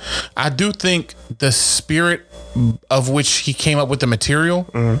 Right. I do think the spirit of which he came up with the material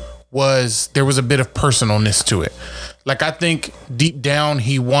was there was a bit of personalness to it. Like, I think deep down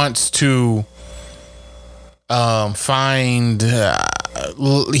he wants to he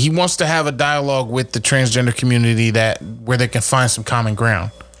wants to have a dialogue with the transgender community where they can find some common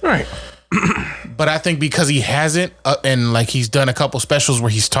ground. Right. But I think because he hasn't, and like he's done a couple specials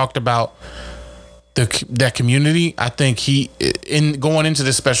where he's talked about that community, I think in going into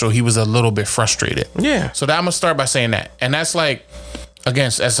this special, he was a little bit frustrated. Yeah. So I'm gonna start by saying that, and that's like, again,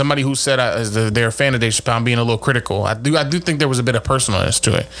 as somebody who said they're a fan of Dave Chappelle, I'm being a little critical. I do think there was a bit of personalness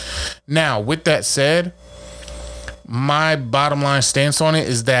to it. Now, with that said, my bottom line stance on it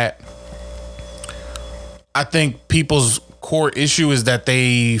is that I think people's core issue is that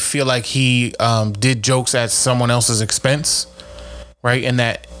they feel like he did jokes at someone else's expense, right? And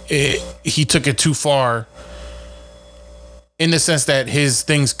that he took it too far in the sense that his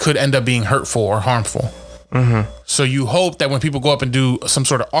things could end up being hurtful or harmful. Mm-hmm. So you hope that when people go up and do some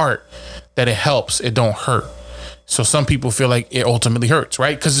sort of art, that it helps, it don't hurt. So some people feel like it ultimately hurts,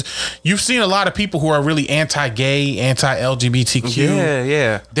 right? Because you've seen a lot of people who are really anti-gay, anti-LGBTQ.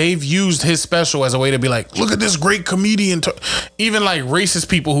 Yeah. They've used his special as a way to be like, look at this great comedian. Even like racist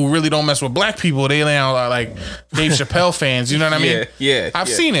people who really don't mess with black people, they now are like Dave Chappelle fans. You know what I mean? Yeah. I've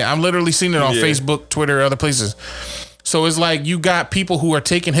seen it. I've literally seen it on Facebook, Twitter, other places. So it's like you got people who are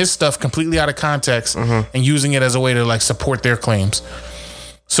taking his stuff completely out of context and using it as a way to like support their claims.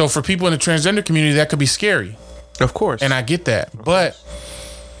 So for people in the transgender community, that could be scary. Of course. And I get that. But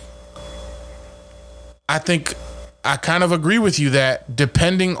I think I kind of agree with you that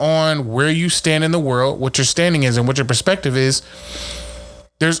depending on where you stand in the world, what your standing is and what your perspective is,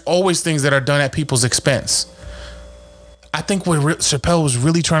 there's always things that are done at people's expense. I think what Chappelle was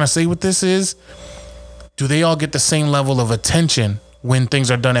really trying to say with this is, do they all get the same level of attention when things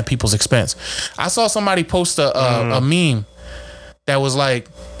are done at people's expense? I saw somebody post a meme that was like,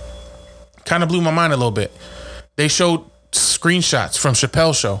 kind of blew my mind a little bit. They showed screenshots from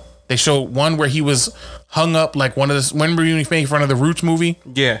Chappelle's show. They showed one where he was hung up like when were you making fun of the Roots movie?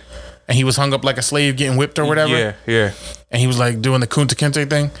 Yeah. And he was hung up like a slave getting whipped or whatever. Yeah. And he was like doing the Kunta Kinte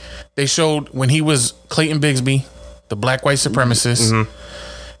thing. They showed when he was Clayton Bigsby, the black white supremacist. Mm-hmm.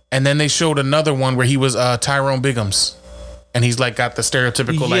 And then they showed another one where he was Tyrone Biggums. And he's like got the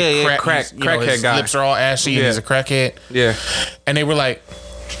stereotypical crackhead his guy. Lips are all ashy and he's a crackhead. Yeah. And they were like,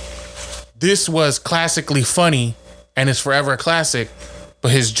 this was classically funny and it's forever a classic,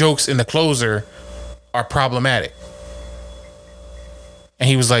 but his jokes in the closer are problematic. And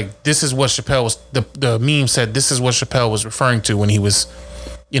he was like, this is what Chappelle was, the meme said, this is what Chappelle was referring to when he was,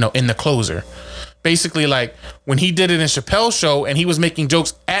 in The Closer. Basically, like, when he did it in Chappelle's show and he was making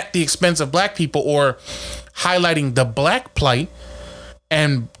jokes at the expense of black people or highlighting the black plight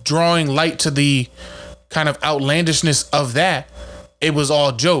and drawing light to the kind of outlandishness of that, it was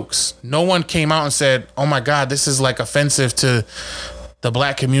all jokes. No one came out and said, oh my God, this is like offensive to the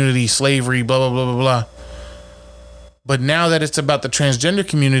black community, slavery, blah, blah, blah, blah, blah. But now that it's about the transgender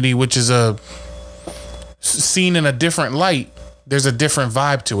community, which is seen in a different light, there's a different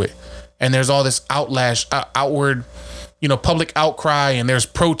vibe to it. And there's all this outward, public outcry, and there's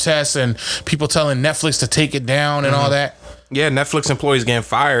protests and people telling Netflix to take it down and all that. Yeah, Netflix employees getting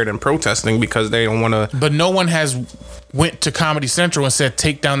fired and protesting because they don't want to. But no one has went to Comedy Central and said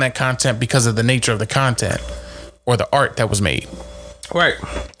take down that content because of the nature of the content or the art that was made. Right.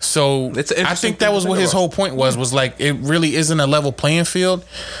 So I think that was what his whole point was like, it really isn't a level playing field.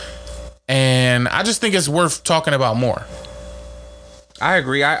 And I just think it's worth talking about more. I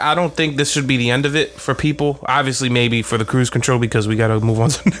agree. I don't think this should be the end of it for people. Obviously, maybe for the cruise control, because we got to move on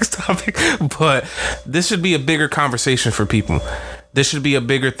to the next topic. But this should be a bigger conversation for people. This should be a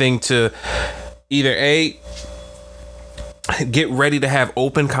bigger thing to either get ready to have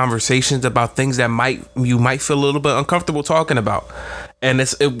open conversations about things that you might feel a little bit uncomfortable talking about. And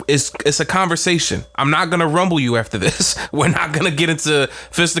it's a conversation. I'm not gonna rumble you after this. We're not gonna get into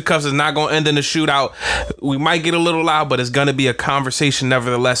fisticuffs. It's not gonna end in a shootout. We might get a little loud, but it's gonna be a conversation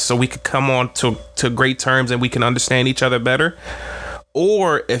nevertheless, so we could come on to great terms and we can understand each other better.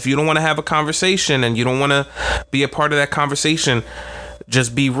 Or if you don't want to have a conversation and you don't want to be a part of that conversation,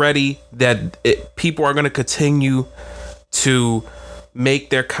 just be ready that people are gonna continue to make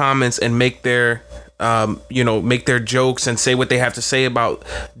their comments and make their make their jokes and say what they have to say about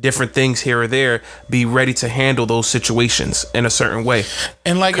different things here or there. Be ready to handle those situations in a certain way.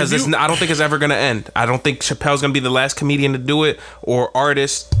 And like, because I don't think it's ever going to end. I don't think Chappelle's going to be the last comedian to do it, or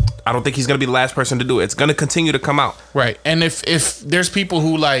artist. I don't think he's going to be the last person to do it. It's going to continue to come out. Right. And if there's people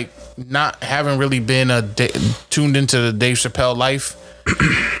who haven't really been tuned into the Dave Chappelle life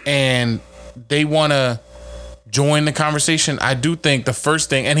and they want to join the conversation, I do think the first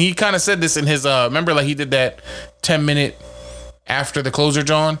thing, and he kind of said this in his remember, like, he did that 10-minute after the Closer,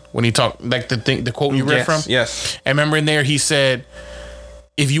 John, when he talked, like, the quote you read from. Yes. And remember in there he said,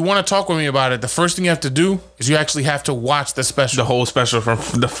 if you want to talk with me about it, the first thing you have to do is you actually have to watch the special, the whole special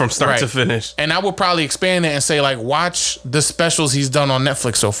from start to finish. And I would probably expand it and say, like, watch the specials he's done on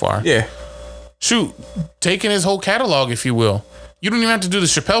Netflix so far. Yeah. Shoot, taking his whole catalog, if you will. You don't even have to do the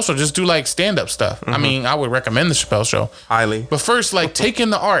Chappelle Show. Just do, like, stand-up stuff. Mm-hmm. I mean, I would recommend the Chappelle Show. Highly. But first, like, take in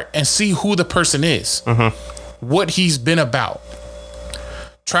the art and see who the person is. Mm-hmm. What he's been about.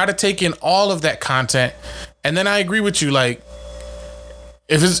 Try to take in all of that content. And then I agree with you, like,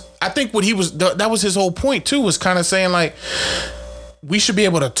 I think what he was, that was his whole point, too, was kind of saying, like, we should be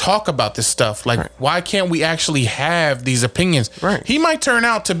able to talk about this stuff. Like, right. Why can't we actually have these opinions? Right. He might turn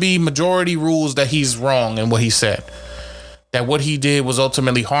out to be majority rules that he's wrong in what he said. That what he did was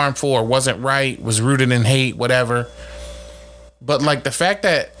ultimately harmful or wasn't right, was rooted in hate, whatever. But, like, the fact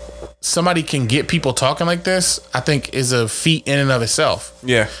that somebody can get people talking like this, I think is a feat in and of itself.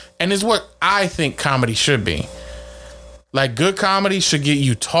 Yeah. And is what I think comedy should be. Like, good comedy should get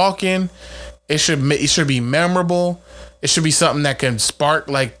you talking. It should be memorable. It should be something that can spark,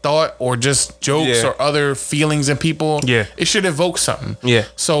 like, thought or just jokes or other feelings in people. Yeah. It should evoke something. Yeah.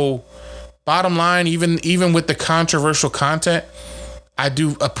 So, bottom line, even with the controversial content, I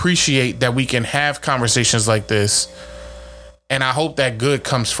do appreciate that we can have conversations like this, and I hope that good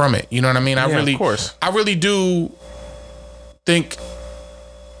comes from it. You know what I mean? Of course. I really do think,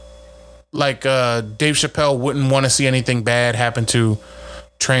 like, Dave Chappelle wouldn't want to see anything bad happen to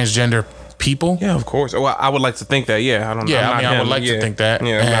transgender people. Yeah, of course. Well, I would like to think that. Yeah, I don't know. Yeah, I would like to think that.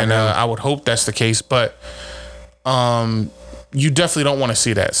 Yeah, and I would hope that's the case. But you definitely don't want to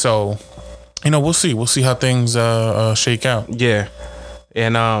see that. So, we'll see. We'll see how things shake out. Yeah.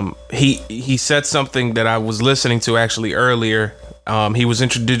 And he said something that I was listening to actually earlier.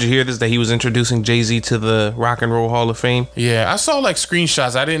 Did you hear this? That he was introducing Jay-Z to the Rock and Roll Hall of Fame? Yeah, I saw, like,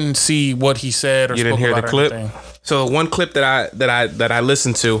 screenshots. I didn't see what he said or you didn't hear the clip. Anything. So one clip that I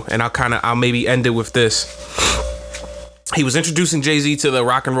listened to, and I'll maybe end it with this. He was introducing Jay-Z to the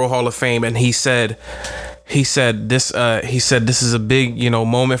Rock and Roll Hall of Fame, and he said this is a big,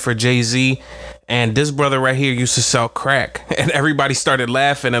 moment for Jay-Z. And this brother right here used to sell crack, and everybody started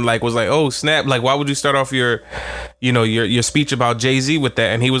laughing and was like, oh snap, like, why would you start off your speech about Jay-Z with that?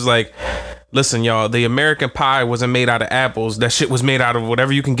 And he was like, Listen, y'all, the American pie wasn't made out of apples. That shit was made out of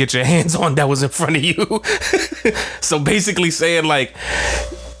whatever you can get your hands on that was in front of you. So basically saying like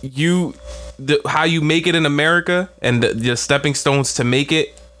how you make it in America and the stepping stones to make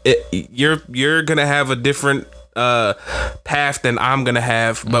it, you're gonna have a different path than I'm gonna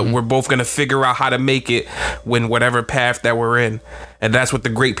have, but we're both gonna figure out how to make it when whatever path that we're in, and that's what the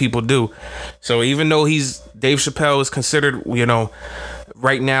great people do. So even though Dave Chappelle is considered,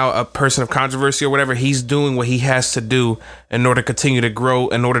 right now a person of controversy or whatever, he's doing what he has to do in order to continue to grow,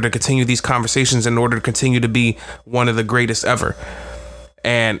 in order to continue these conversations, in order to continue to be one of the greatest ever.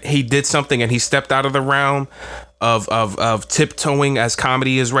 And he did something, and he stepped out of the realm of tiptoeing as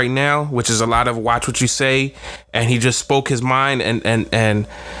comedy is right now, which is a lot of watch what you say, and he just spoke his mind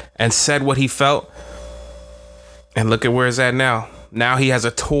and said what he felt. And look at where it's at now. Now he has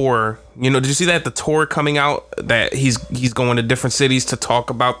a tour. Did you see that the tour coming out, that he's going to different cities to talk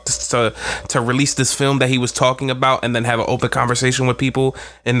about this, to release this film that he was talking about, and then have an open conversation with people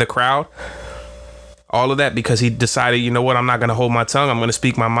in the crowd? All of that because he decided, you know what, I'm not going to hold my tongue. I'm going to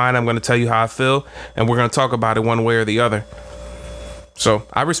speak my mind. I'm going to tell you how I feel, and we're going to talk about it one way or the other. So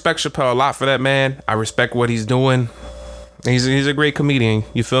I respect Chappelle a lot for that, man. I respect what he's doing. He's a great comedian.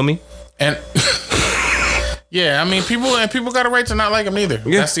 You feel me? And yeah, I mean, people got a right to not like him either.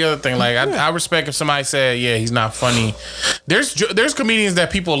 Yeah. That's the other thing. Like, I respect if somebody said, yeah, he's not funny. There's comedians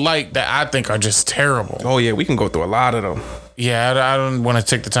that people like that I think are just terrible. Oh yeah, we can go through a lot of them. Yeah, I don't want to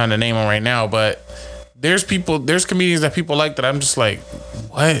take the time to name them right now, but there's comedians that people like that I'm just like,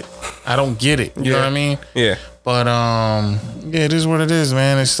 what? I don't get it. You know what I mean? Yeah. But yeah, it is what it is,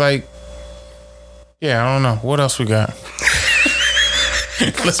 man. It's like, yeah, I don't know. What else we got?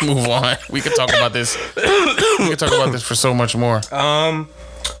 Let's move on. We could talk about this. We could talk about this for so much more.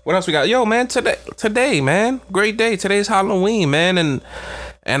 What else we got? Yo, man, today, man, great day. Today's Halloween, man, and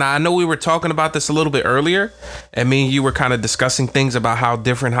I know we were talking about this a little bit earlier, and me and you were kind of discussing things about how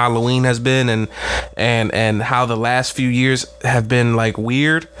different Halloween has been, and how the last few years have been like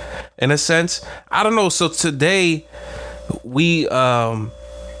weird, in a sense. I don't know. So today,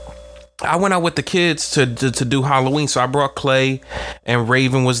 I went out with the kids to do Halloween. So I brought Clay, and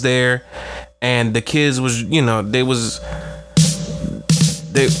Raven was there, and the kids was,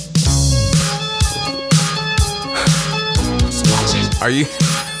 Are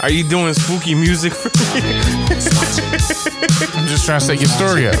you doing spooky music for me? I'm just trying to set your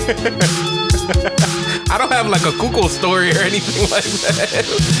story up. I don't have like a cuckoo story or anything like that.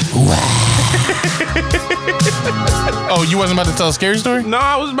 Oh, you wasn't about to tell a scary story? No,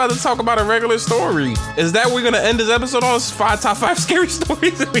 I was about to talk about a regular story. Is that we're gonna end this episode on top 5 scary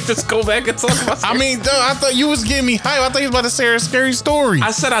stories, and we just go back and talk about? I mean, I thought you was getting me hype. I thought you was about to say a scary story.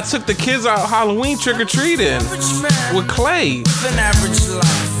 I said I took the kids out Halloween trick or treating with Clay. An average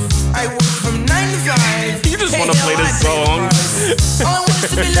life. I work from 9 to 5. You just want to play this song. All I want is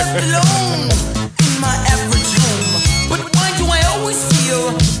to be left alone in my average home. But why do I always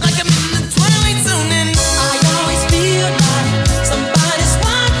feel like I'm in the twilight zone? And I always feel like somebody's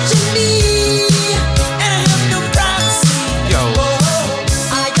watching me, and I have no privacy. Yo.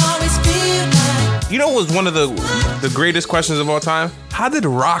 I always feel like. You know what was one of the greatest questions of all time? How did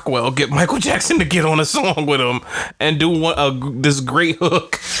Rockwell get Michael Jackson to get on a song with him and do this great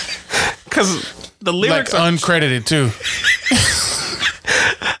hook? Because the lyrics like uncredited too.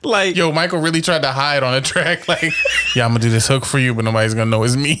 Like, yo, Michael really tried to hide on a track. Like, yeah, I'm gonna do this hook for you, but nobody's gonna know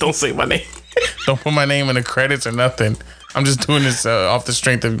it's me. Don't say my name. Don't put my name in the credits or nothing. I'm just doing this off the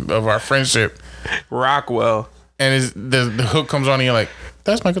strength of our friendship. Rockwell. And the hook comes on and you're like,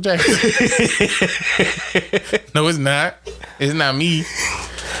 that's Michael Jackson. No, it's not. It's not me.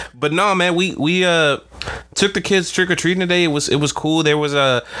 But no, man, we took the kids trick-or-treating today. It was cool. There was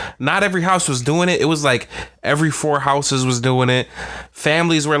not every house was doing it. It was like every 4 houses was doing it.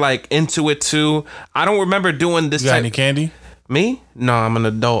 Families were like into it too. I don't remember doing this. You got any candy? Me? No, I'm an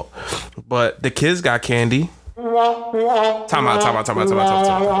adult. But the kids got candy. Time out.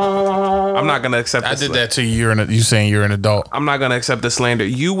 I'm not gonna accept this. I did that to you. You saying you're an adult. I'm not gonna accept the slander.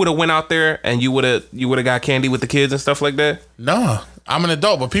 You would have went out there and you would have got candy with the kids and stuff like that. No, I'm an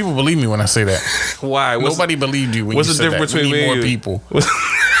adult, but people believe me when I say that. Why? Nobody believed you when you said that. What's the difference between more people?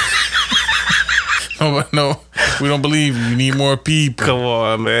 No, we don't believe you. You need more people. Come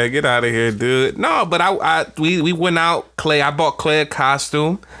on, man, get out of here, dude. No, but we went out. I bought Clay a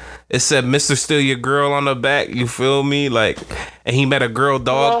costume. It said Mr. Steal Your Girl on the back. You feel me? Like, and he met a girl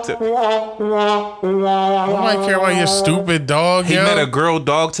dog. Nobody care about your stupid dog, He met a girl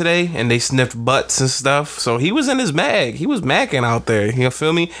dog today, and they sniffed butts and stuff. So he was in his mag. He was macking out there. You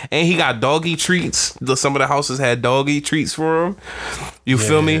feel me? And he got doggy treats. Some of the houses had doggy treats for him. You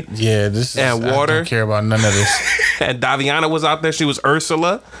feel me? Yeah, this is. And water. I don't care about none of this. And Daviana was out there. She was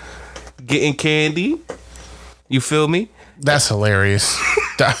Ursula getting candy. You feel me? That's hilarious.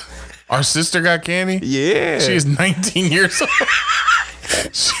 Our sister got candy? Yeah. She is 19 years old.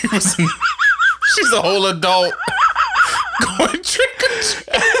 She's a whole adult going trick or treat.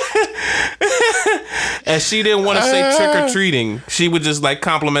 And she didn't want to say trick or treating. She would just like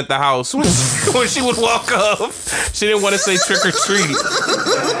compliment the house when she would walk up. She didn't want to say trick or treat.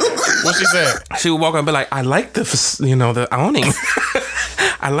 What she said? She would walk up and be like, I like the awning.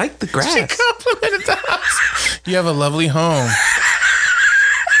 I like the grass. She complimented the house. You have a lovely home.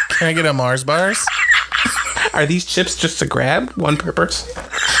 Can I get a Mars bars? Are these chips just to grab? One purpose?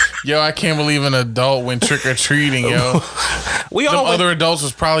 Yo, I can't believe an adult went trick or treating, yo. Other adults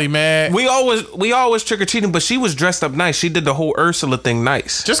was probably mad. We always trick or treating, but she was dressed up nice. She did the whole Ursula thing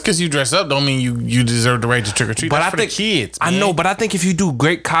nice. Just because you dress up don't mean you deserve the right to trick or treat. But That's I think for the kids. I man. know, but I think if you do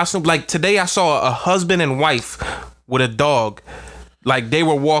great costume, like today I saw a husband and wife with a dog, like they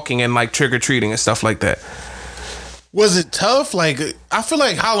were walking and like trick or treating and stuff like that. Was it tough? Like, I feel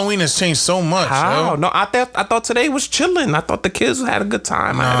like Halloween has changed so much. How? Yo. No, I thought today was chilling. I thought the kids had a good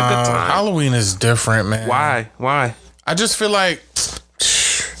time. I had a good time. Halloween is different, man. Why? I just feel like,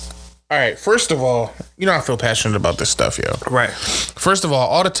 all right, first of all, you know I feel passionate about this stuff, yo. Right. First of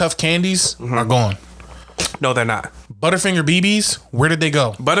all the tough candies are gone. No, they're not. Butterfinger BBs, where did they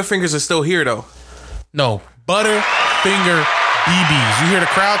go? Butterfingers are still here, though. No, Butterfinger BBs. You hear the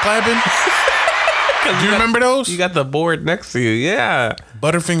crowd clapping? Do you remember those? You got the board next to you, yeah.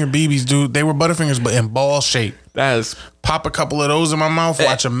 Butterfinger BBs, dude. They were Butterfingers, but in ball shape. That's Pop a couple of those in my mouth,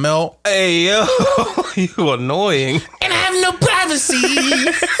 watch them melt. Hey, yo, you annoying. And I have no privacy.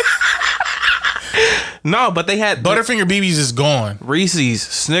 No, but they had Butterfinger BBs is gone. Reese's,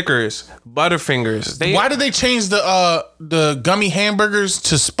 Snickers, Butterfingers. Why did they change the gummy hamburgers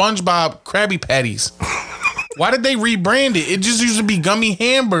to SpongeBob Krabby Patties? Why did they rebrand it? It just used to be gummy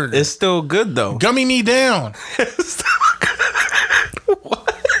hamburger. It's still good though. Gummy me down.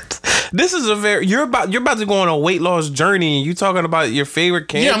 What? This is you're about to go on a weight loss journey and you talking about your favorite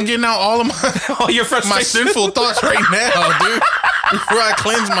candy? Yeah, I'm getting out all of all your my sinful thoughts right now, dude. Before I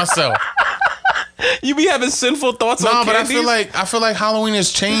cleanse myself. You be having sinful thoughts on but candies? I feel like Halloween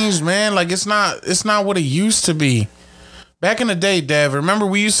has changed, man. Like it's not what it used to be. Back in the day, Dev, remember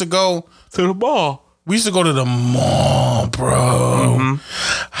we used to go to the mall. We used to go to the mall, bro. Mm-hmm.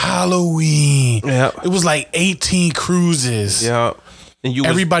 Halloween. Yeah. It was like 18 cruises. Yeah. And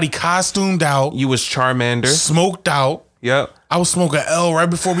everybody costumed out. You was Charmander. Smoked out. Yep. I was smoking L right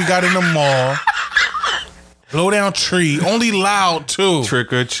before we got in the mall. Blow down tree. Only loud too.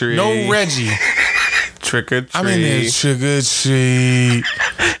 Trick or treat. No Reggie. Trick or treat. I'm in there. Trick or treat.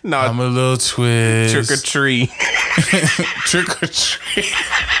 No. I'm a little twist. Trick or treat. Trick or treat.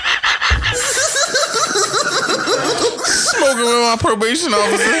 Smoking with my probation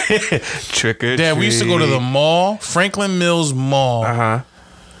officer. Trick or treat. Dad, we used to go to the mall, Franklin Mills Mall. Uh-huh.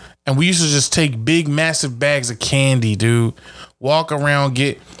 And we used to just take big, massive bags of candy, dude. Walk around,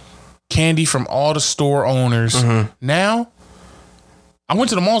 get candy from all the store owners. Mm-hmm. Now, I went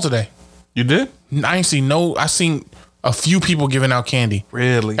to the mall today. You did? I seen a few people giving out candy.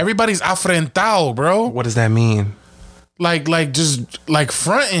 Really? Everybody's afrentado, bro. What does that mean? Like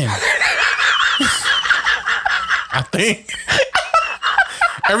fronting. I think.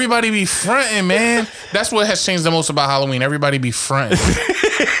 Everybody be fronting, man. That's what has changed the most about Halloween. Everybody be fronting.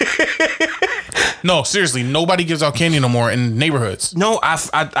 No, seriously, nobody gives out candy no more in neighborhoods. No, I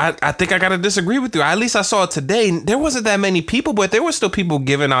think I gotta disagree with you. At least I saw it today. There wasn't that many people, but there were still people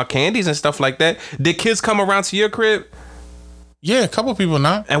giving out candies and stuff like that. Did kids come around to your crib? Yeah, a couple people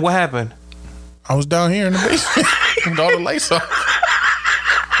not. And what happened? I was down here in the basement with all the lights off.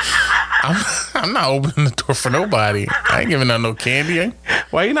 I'm not opening the door for nobody. I ain't giving out no candy.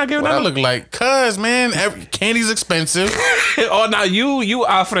 Why you not giving out? out? I look like, cuz man, candy's expensive. Oh, now you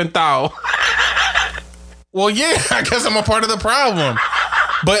afrentado. Well, yeah, I guess I'm a part of the problem.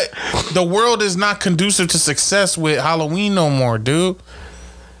 But the world is not conducive to success with Halloween no more, dude.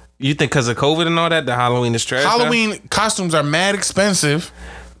 You think because of COVID and all that, the Halloween is trash? Halloween costumes are mad expensive.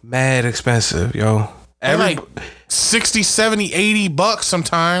 Mad expensive, yo. They're like 60, 70, 80 bucks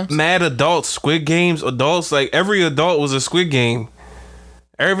sometimes. Mad adults, Squid Games, adults, like every adult was a Squid Game.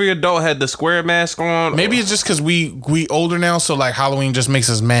 Every adult had the square mask on. Maybe it's just because we older now, so like Halloween just makes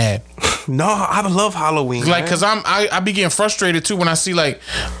us mad. No, I love Halloween. Like, cause I be getting frustrated too when I see like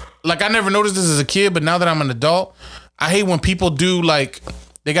I never noticed this as a kid, but now that I'm an adult, I hate when people do like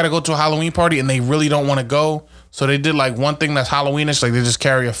they got to go to a Halloween party and they really don't want to go, so they did like one thing that's Halloweenish, like they just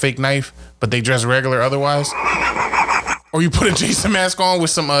carry a fake knife, but they dress regular otherwise. Or you put a Jason mask on with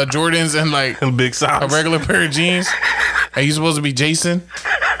some Jordans and like big socks, a regular pair of jeans. Are you supposed to be Jason?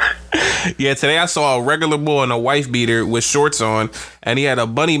 Yeah, today I saw a regular boy in a wife beater with shorts on, and he had a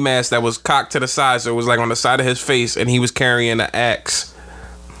bunny mask that was cocked to the side, so it was like on the side of his face, and he was carrying an axe.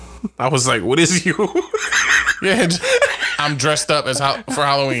 I was like, what is you? Yeah, I'm dressed up as for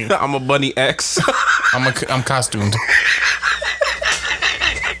Halloween. I'm a bunny X. I'm costumed.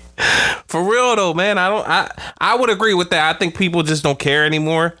 For real though, man, I would agree with that. I think people just don't care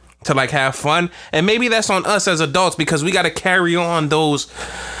anymore to like have fun, and maybe that's on us as adults because we got to carry on those.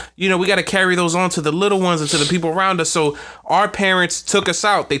 You know, we got to carry those on to the little ones and to the people around us. So our parents took us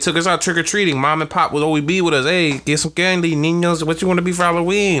out. They took us out trick-or-treating. Mom and Pop would always be with us. Hey, get some candy, niños. What you want to be for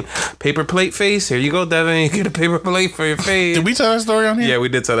Halloween? Paper plate face? Here you go, Devin. Get a paper plate for your face. Did we tell that story on here? Yeah, we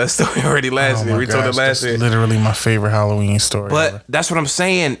did tell that story already last year. We told it last year. Literally my favorite Halloween story. But ever. that's what I'm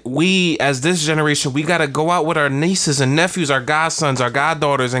saying. We, as this generation, we got to go out with our nieces and nephews, our godsons, our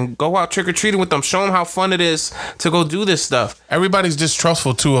goddaughters, and go out trick-or-treating with them. Show them how fun it is to go do this stuff. Everybody's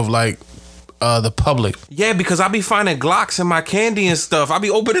distrustful, too, of like, the public. Yeah, because I be finding Glocks in my candy and stuff. I be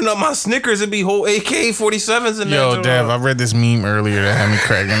opening up my Snickers and be whole AK-47s in there. Yo, Dev, I read this meme earlier that had me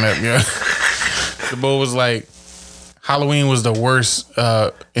cracking up. Yeah, the boy was like, Halloween was the worst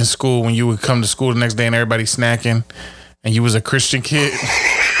in school when you would come to school the next day and everybody snacking, and you was a Christian kid.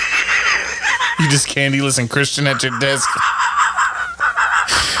 You just candyless and Christian at your desk.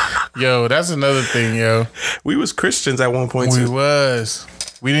 Yo, that's another thing, yo. We was Christians at one point too. We was.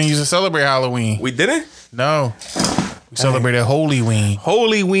 We didn't used to celebrate Halloween. We didn't? No. We celebrated Holy Ween.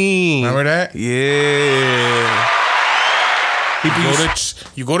 Holy Ween. Remember that? Yeah.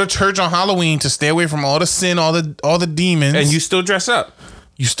 You go to church on Halloween to stay away from all the sin, all the demons. And you still dress up.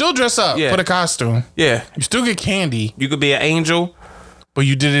 You still dress up. Yeah. Put a costume. Yeah. You still get candy. You could be an angel. But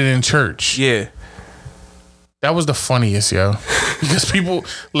you did it in church. Yeah. That was the funniest, yo. Because people,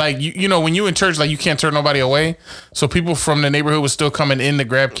 like, you know, when you in church, like, you can't turn nobody away. So people from the neighborhood was still coming in to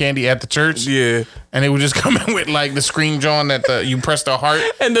grab candy at the church. Yeah. And they would just come in with, like, the screen John that you press the heart.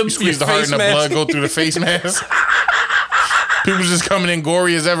 And you squeeze the heart and the blood go through the face mask. People just coming in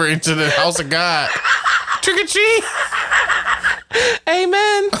gory as ever into the house of God. Trick or treat.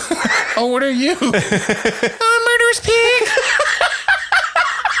 Amen. Oh, what are you? I'm a murderous pig.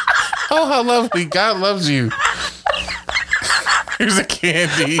 Oh, how lovely. God loves you. Here's a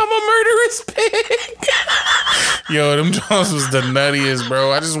candy. I'm a murderous pig. Yo, them Jones was the nuttiest,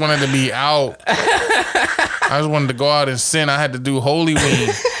 bro. I just wanted to be out. I just wanted to go out and sin. I had to do Holy Ween.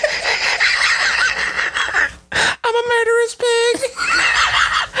 I'm a murderous pig.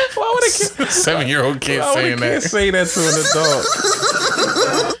 Why would a 7-year-old kid saying that? I can't say that to an adult.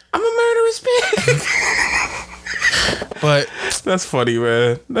 I'm a murderous pig. But that's funny,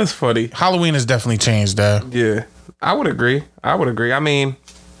 man. That's funny. Halloween has definitely changed, Dad. Yeah, I would agree. I mean,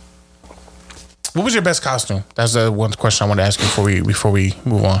 what was your best costume? That's the one question I want to ask you before we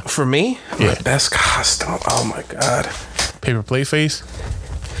move on. For me, yeah, my best costume. Oh my god, paper plate face.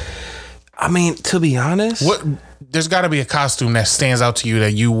 I mean, to be honest, there's got to be a costume that stands out to you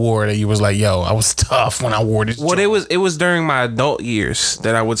that you wore that you was like, yo, I was tough when I wore this. Well, it was during my adult years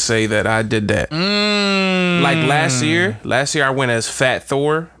that I would say that I did that. Like last year I went as Fat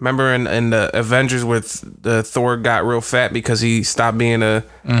Thor. Remember in the Avengers with the Thor got real fat because he stopped being a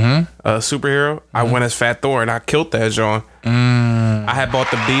superhero. I went as Fat Thor and I killed that John. I had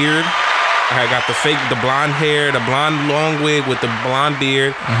bought the beard. I got the blonde hair, the blonde long wig with the blonde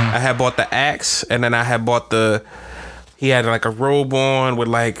beard. I had bought the axe, and then I had bought he had like a robe on with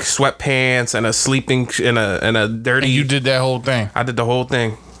like sweatpants and a sleeping in a dirty. And you did that whole thing. I did the whole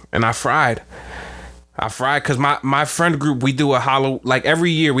thing, and I fried because my friend group, we do like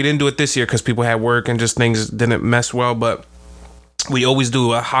every year. We didn't do it this year because people had work and just things didn't mess well, but we always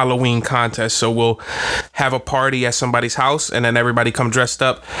do a Halloween contest. So we'll have a party at somebody's house and then everybody come dressed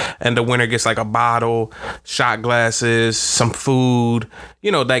up and the winner gets like a bottle, shot glasses, some food,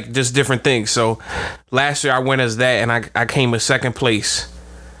 you know, like just different things. So last year I went as that and I came in second place.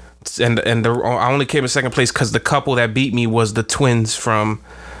 And I only came in second place because the couple that beat me was the twins from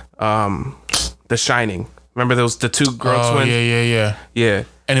The Shining. Remember the two girl twins? Yeah.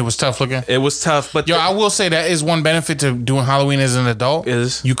 And it was tough looking. It was tough, but I will say that is one benefit to doing Halloween as an adult.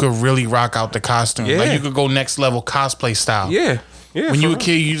 Is you could really rock out the costume. Yeah. Like you could go next level cosplay style. Yeah. Yeah, when for you a real.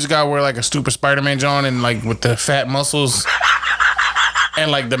 kid, you just gotta wear like a stupid Spider-Man John and like with the fat muscles. And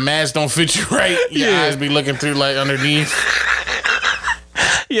like the mask don't fit you right. Your eyes be looking through like underneath.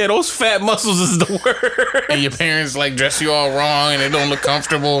 Yeah, those fat muscles is the word. And your parents like dress you all wrong and it don't look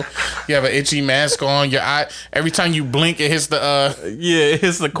comfortable. You have an itchy mask on. Your eye, every time you blink, it hits the it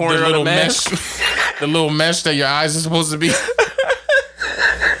hits the corner of the mask. mesh, the little mesh that your eyes are supposed to be.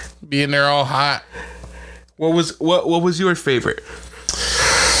 Be in there all hot. What was your favorite?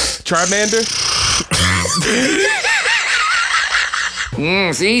 Charmander?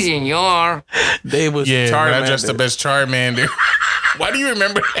 Si, senor. They was Yeah, Charmander. but I dressed up as Charmander. Why do you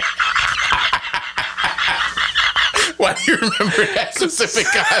remember that? Why do you remember that specific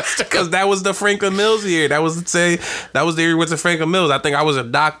costume? Because that was the Franklin Mills year. That was the year with the Franklin Mills. I think I was a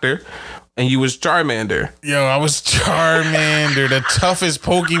doctor, and you was Charmander. Yo, I was Charmander, the toughest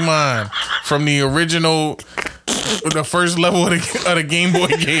Pokemon from the original, the first level of the Game Boy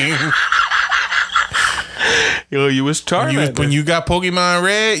game. Yo, you was Charmander. When you got Pokemon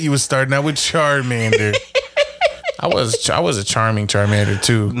Red, you was starting out with Charmander. I was a charming Charmander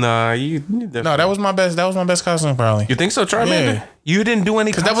too. Nah, No, that was my best. That was my best costume probably. You think so, Charmander? Yeah. You didn't do any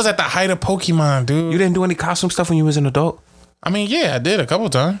Because that was at the height of Pokemon, dude. You didn't do any costume stuff when you was an adult? I mean, yeah, I did a couple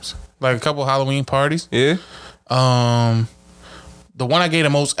times, like a couple Halloween parties. Yeah. The one I gave the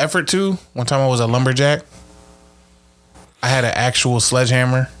most effort to, one time I was a lumberjack. I had an actual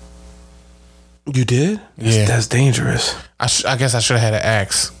sledgehammer. You did? Yeah. That's dangerous. I guess I should have had an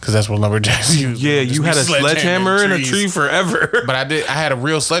axe because that's what lumberjacks use. Yeah, Just you be had a sledgehammer in a trees. tree forever. But I had a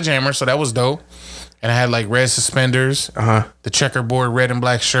real sledgehammer, so that was dope. And I had like red suspenders, the checkerboard red and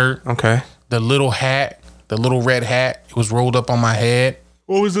black shirt, Okay. the little hat, the little red hat. It was rolled up on my head.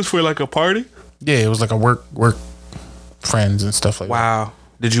 What was this for, like a party? Yeah, it was like a work friends and stuff like that. Wow.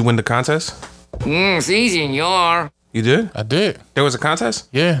 Did you win the contest? Si, senor. You did? I did. There was a contest?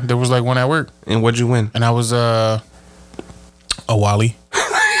 Yeah, there was like one at work. And what'd you win? And I was a Wally.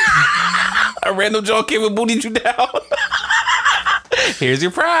 A random Joe came and bootied you down. Here's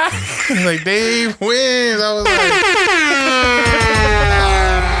your prize. Like, Dave wins. I was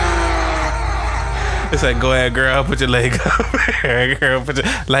like, It's like, go ahead, girl, put your leg up. Girl, put your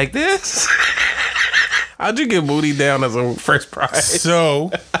like this. How'd you get booty down as a first prize?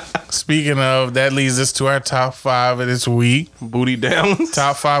 so, speaking of, that leads us to our top 5 of this week. Booty down.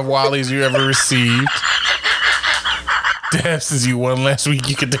 Top 5 Wallies you ever received. Deb, since you won last week,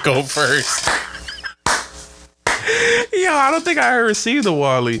 you get to go first. Yo, I don't think I ever received a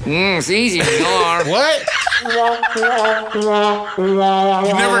Wally. Si, senor. What? You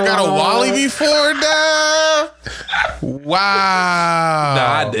never got a Wally before, Deb? Wow. No,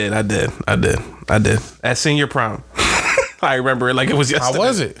 I did. At senior prom. I remember it like it was yesterday. How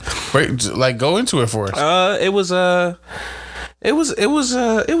was it? Wait, like, go into it for us. It was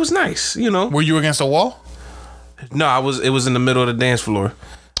nice, you know. Were you against a wall? No, it was in the middle of the dance floor.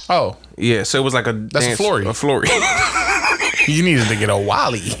 Oh, Yeah, so it was like a That's a dance, floory. A floory. you needed to get a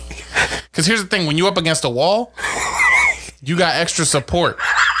Wally. Because here's the thing: when you up against a wall, you got extra support.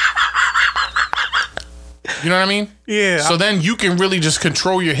 You know what I mean? Yeah. So then you can really just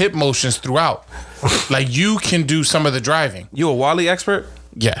control your hip motions throughout. Like, you can do some of the driving. You a Wally expert?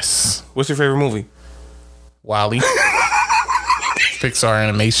 Yes. What's your favorite movie? Wally. Pixar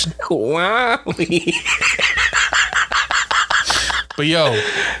animation. Wally. But yo,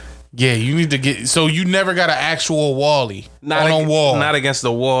 yeah, you need to get. So you never got an actual Wally on a wall. Not against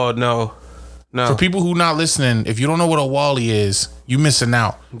the wall. No. For people who not listening, if you don't know what a Wally is, you missing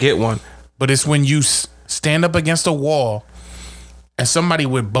out. Get one. But it's when you stand up against a wall and somebody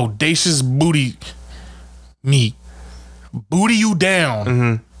with bodacious booty you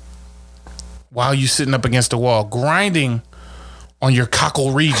down while you sitting up against the wall, grinding on your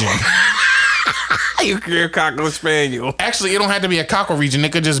cockle region. Your cockle spaniel. Actually, it don't have to be a cockle region.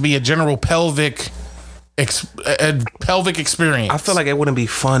 It could just be a general pelvic experience. I feel like it wouldn't be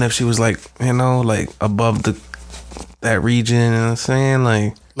fun if she was like, you know, like above that region. You know what I'm saying?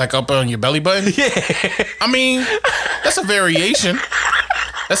 Like up on your belly button? Yeah. I mean, that's a variation.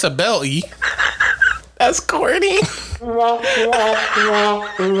 That's a belly. That's corny. Get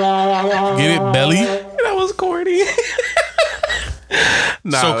it, belly? That was corny.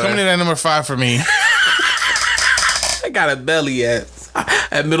 So coming in at number 5 for me. I got a belly at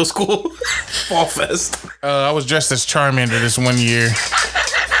middle school fall fest. I was dressed as Charmander this one year.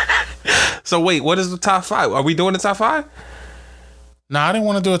 So wait, what is the top 5? Are we doing the top 5? Nah, I didn't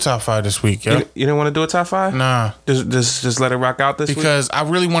want to do a top 5 this week, yo. You didn't want to do a top 5? Nah. Just let it rock out this week? Because I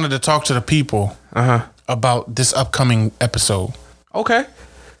really wanted to talk to the people about this upcoming episode. Okay.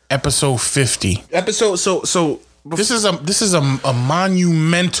 Episode 50. So This is a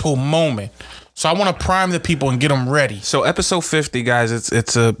monumental moment. So I want to prime the people and get them ready. So episode 50, guys,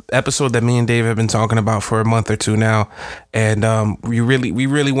 it's a episode that me and Dave have been talking about for a month or two now, and we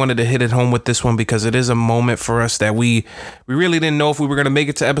really wanted to hit it home with this one because it is a moment for us that we really didn't know if we were gonna make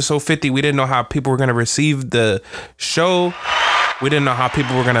it to episode 50. We didn't know how people were gonna receive the show. We didn't know how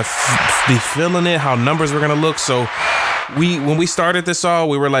people were gonna be feeling it, how numbers were gonna look. So when we started this all,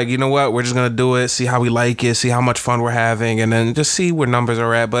 we were like, you know what, we're just gonna do it, see how we like it, see how much fun we're having, and then just see where numbers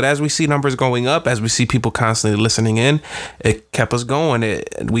are at. But as we see numbers going up, as we see people constantly listening in, it kept us going.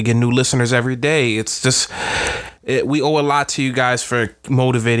 We get new listeners every day. It's just we owe a lot to you guys for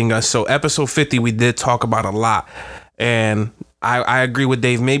motivating us. So episode 50, we did talk about a lot, and I agree with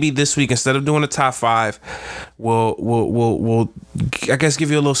Dave. Maybe this week, instead of doing the top 5, we'll I guess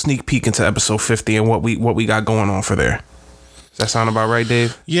give you a little sneak peek into episode 50 and what we got going on for there. Does that sound about right,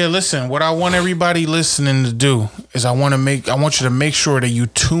 Dave? Yeah, listen, what I want everybody listening to do is I want you to make sure that you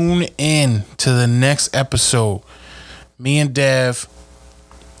tune in to the next episode. Me and Dev,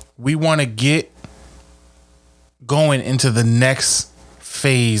 we want to get going into the next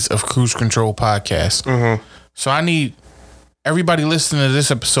phase of Cruise Control Podcast. Mm-hmm. So I need everybody listening to this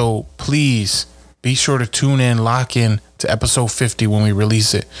episode, please be sure to tune in, lock in to episode 50 when we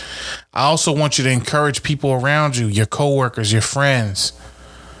release it. I also want you to encourage people around you, your coworkers, your friends,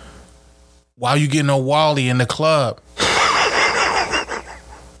 while you getting a Wally in the club.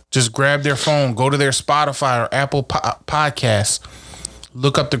 Just grab their phone, go to their Spotify or Apple Podcasts,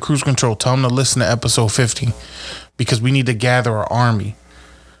 look up the Cruise Control, tell them to listen to episode 50 because we need to gather our army,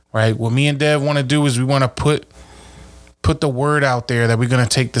 right? What me and Dev want to do is we want to put the word out there that we're going to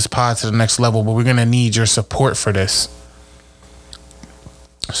take this pod to the next level, but we're going to need your support for this.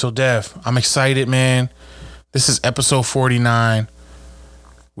 So Dev, I'm excited, man. This is episode 49.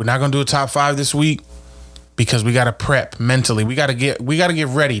 We're not going to do a top 5 this week because we got to prep mentally. We got to get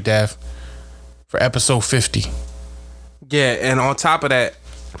ready, Dev, for episode 50. Yeah, and on top of that,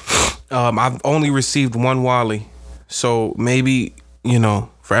 I've only received one Wally. So maybe,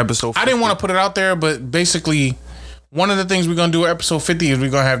 for episode 50. I didn't want to put it out there, but basically one of the things we're going to do at episode 50 is we're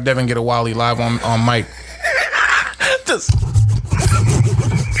going to have Devin get a Wally live on mic.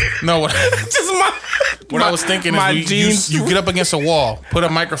 What I was thinking is you get up against a wall, put a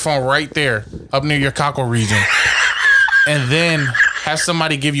microphone right there up near your cockle region, and then have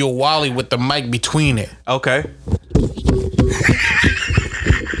somebody give you a Wally with the mic between it. Okay.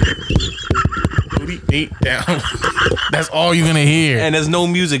 Down. That's all you're going to hear. And there's no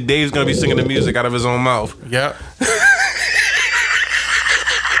music. Dave's going to be singing the music out of his own mouth. Yep.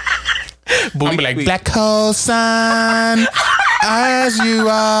 I'll be like, black hole sun, as you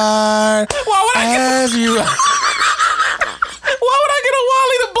are. Why would I get a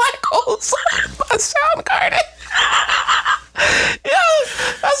Wally to Black Hole Sun by Soundgarden? Yo,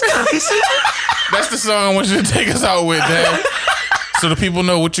 that's crazy. That's the song I want you to take us out with, Dad. So the people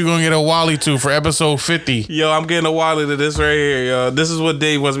know what you're going to get a Wally to for episode 50. Yo, I'm getting a Wally to this right here, yo. This is what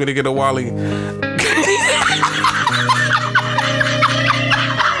Dave wants me to get a Wally.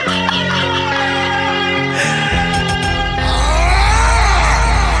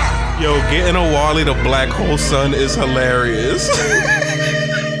 Yo, getting a Wally to Black Hole Sun is hilarious.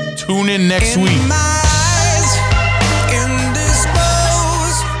 Tune in next week.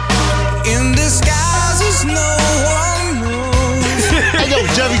 Hey, yo,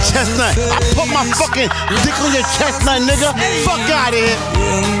 Jerry Chestnut, I put my fucking dick on your chestnut, nigga. Fuck out of here.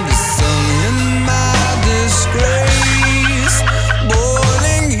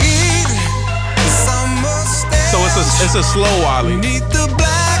 So it's a slow Wally.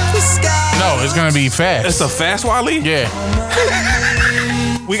 No, it's gonna be fast. It's a fast Wally? Yeah.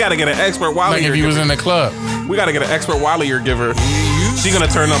 We gotta get an expert Wally. Like if he was in the club. We gotta get an expert Wally ear giver. She's gonna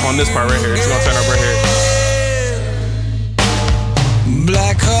turn up on this part right here. She's gonna turn up right here.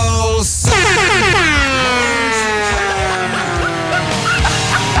 Black hole sun.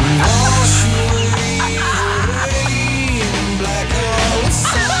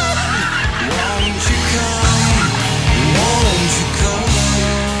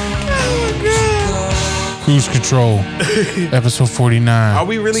 Cruise Control, episode 49. Are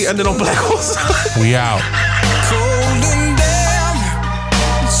we really ending on Black Hole Sun? We out.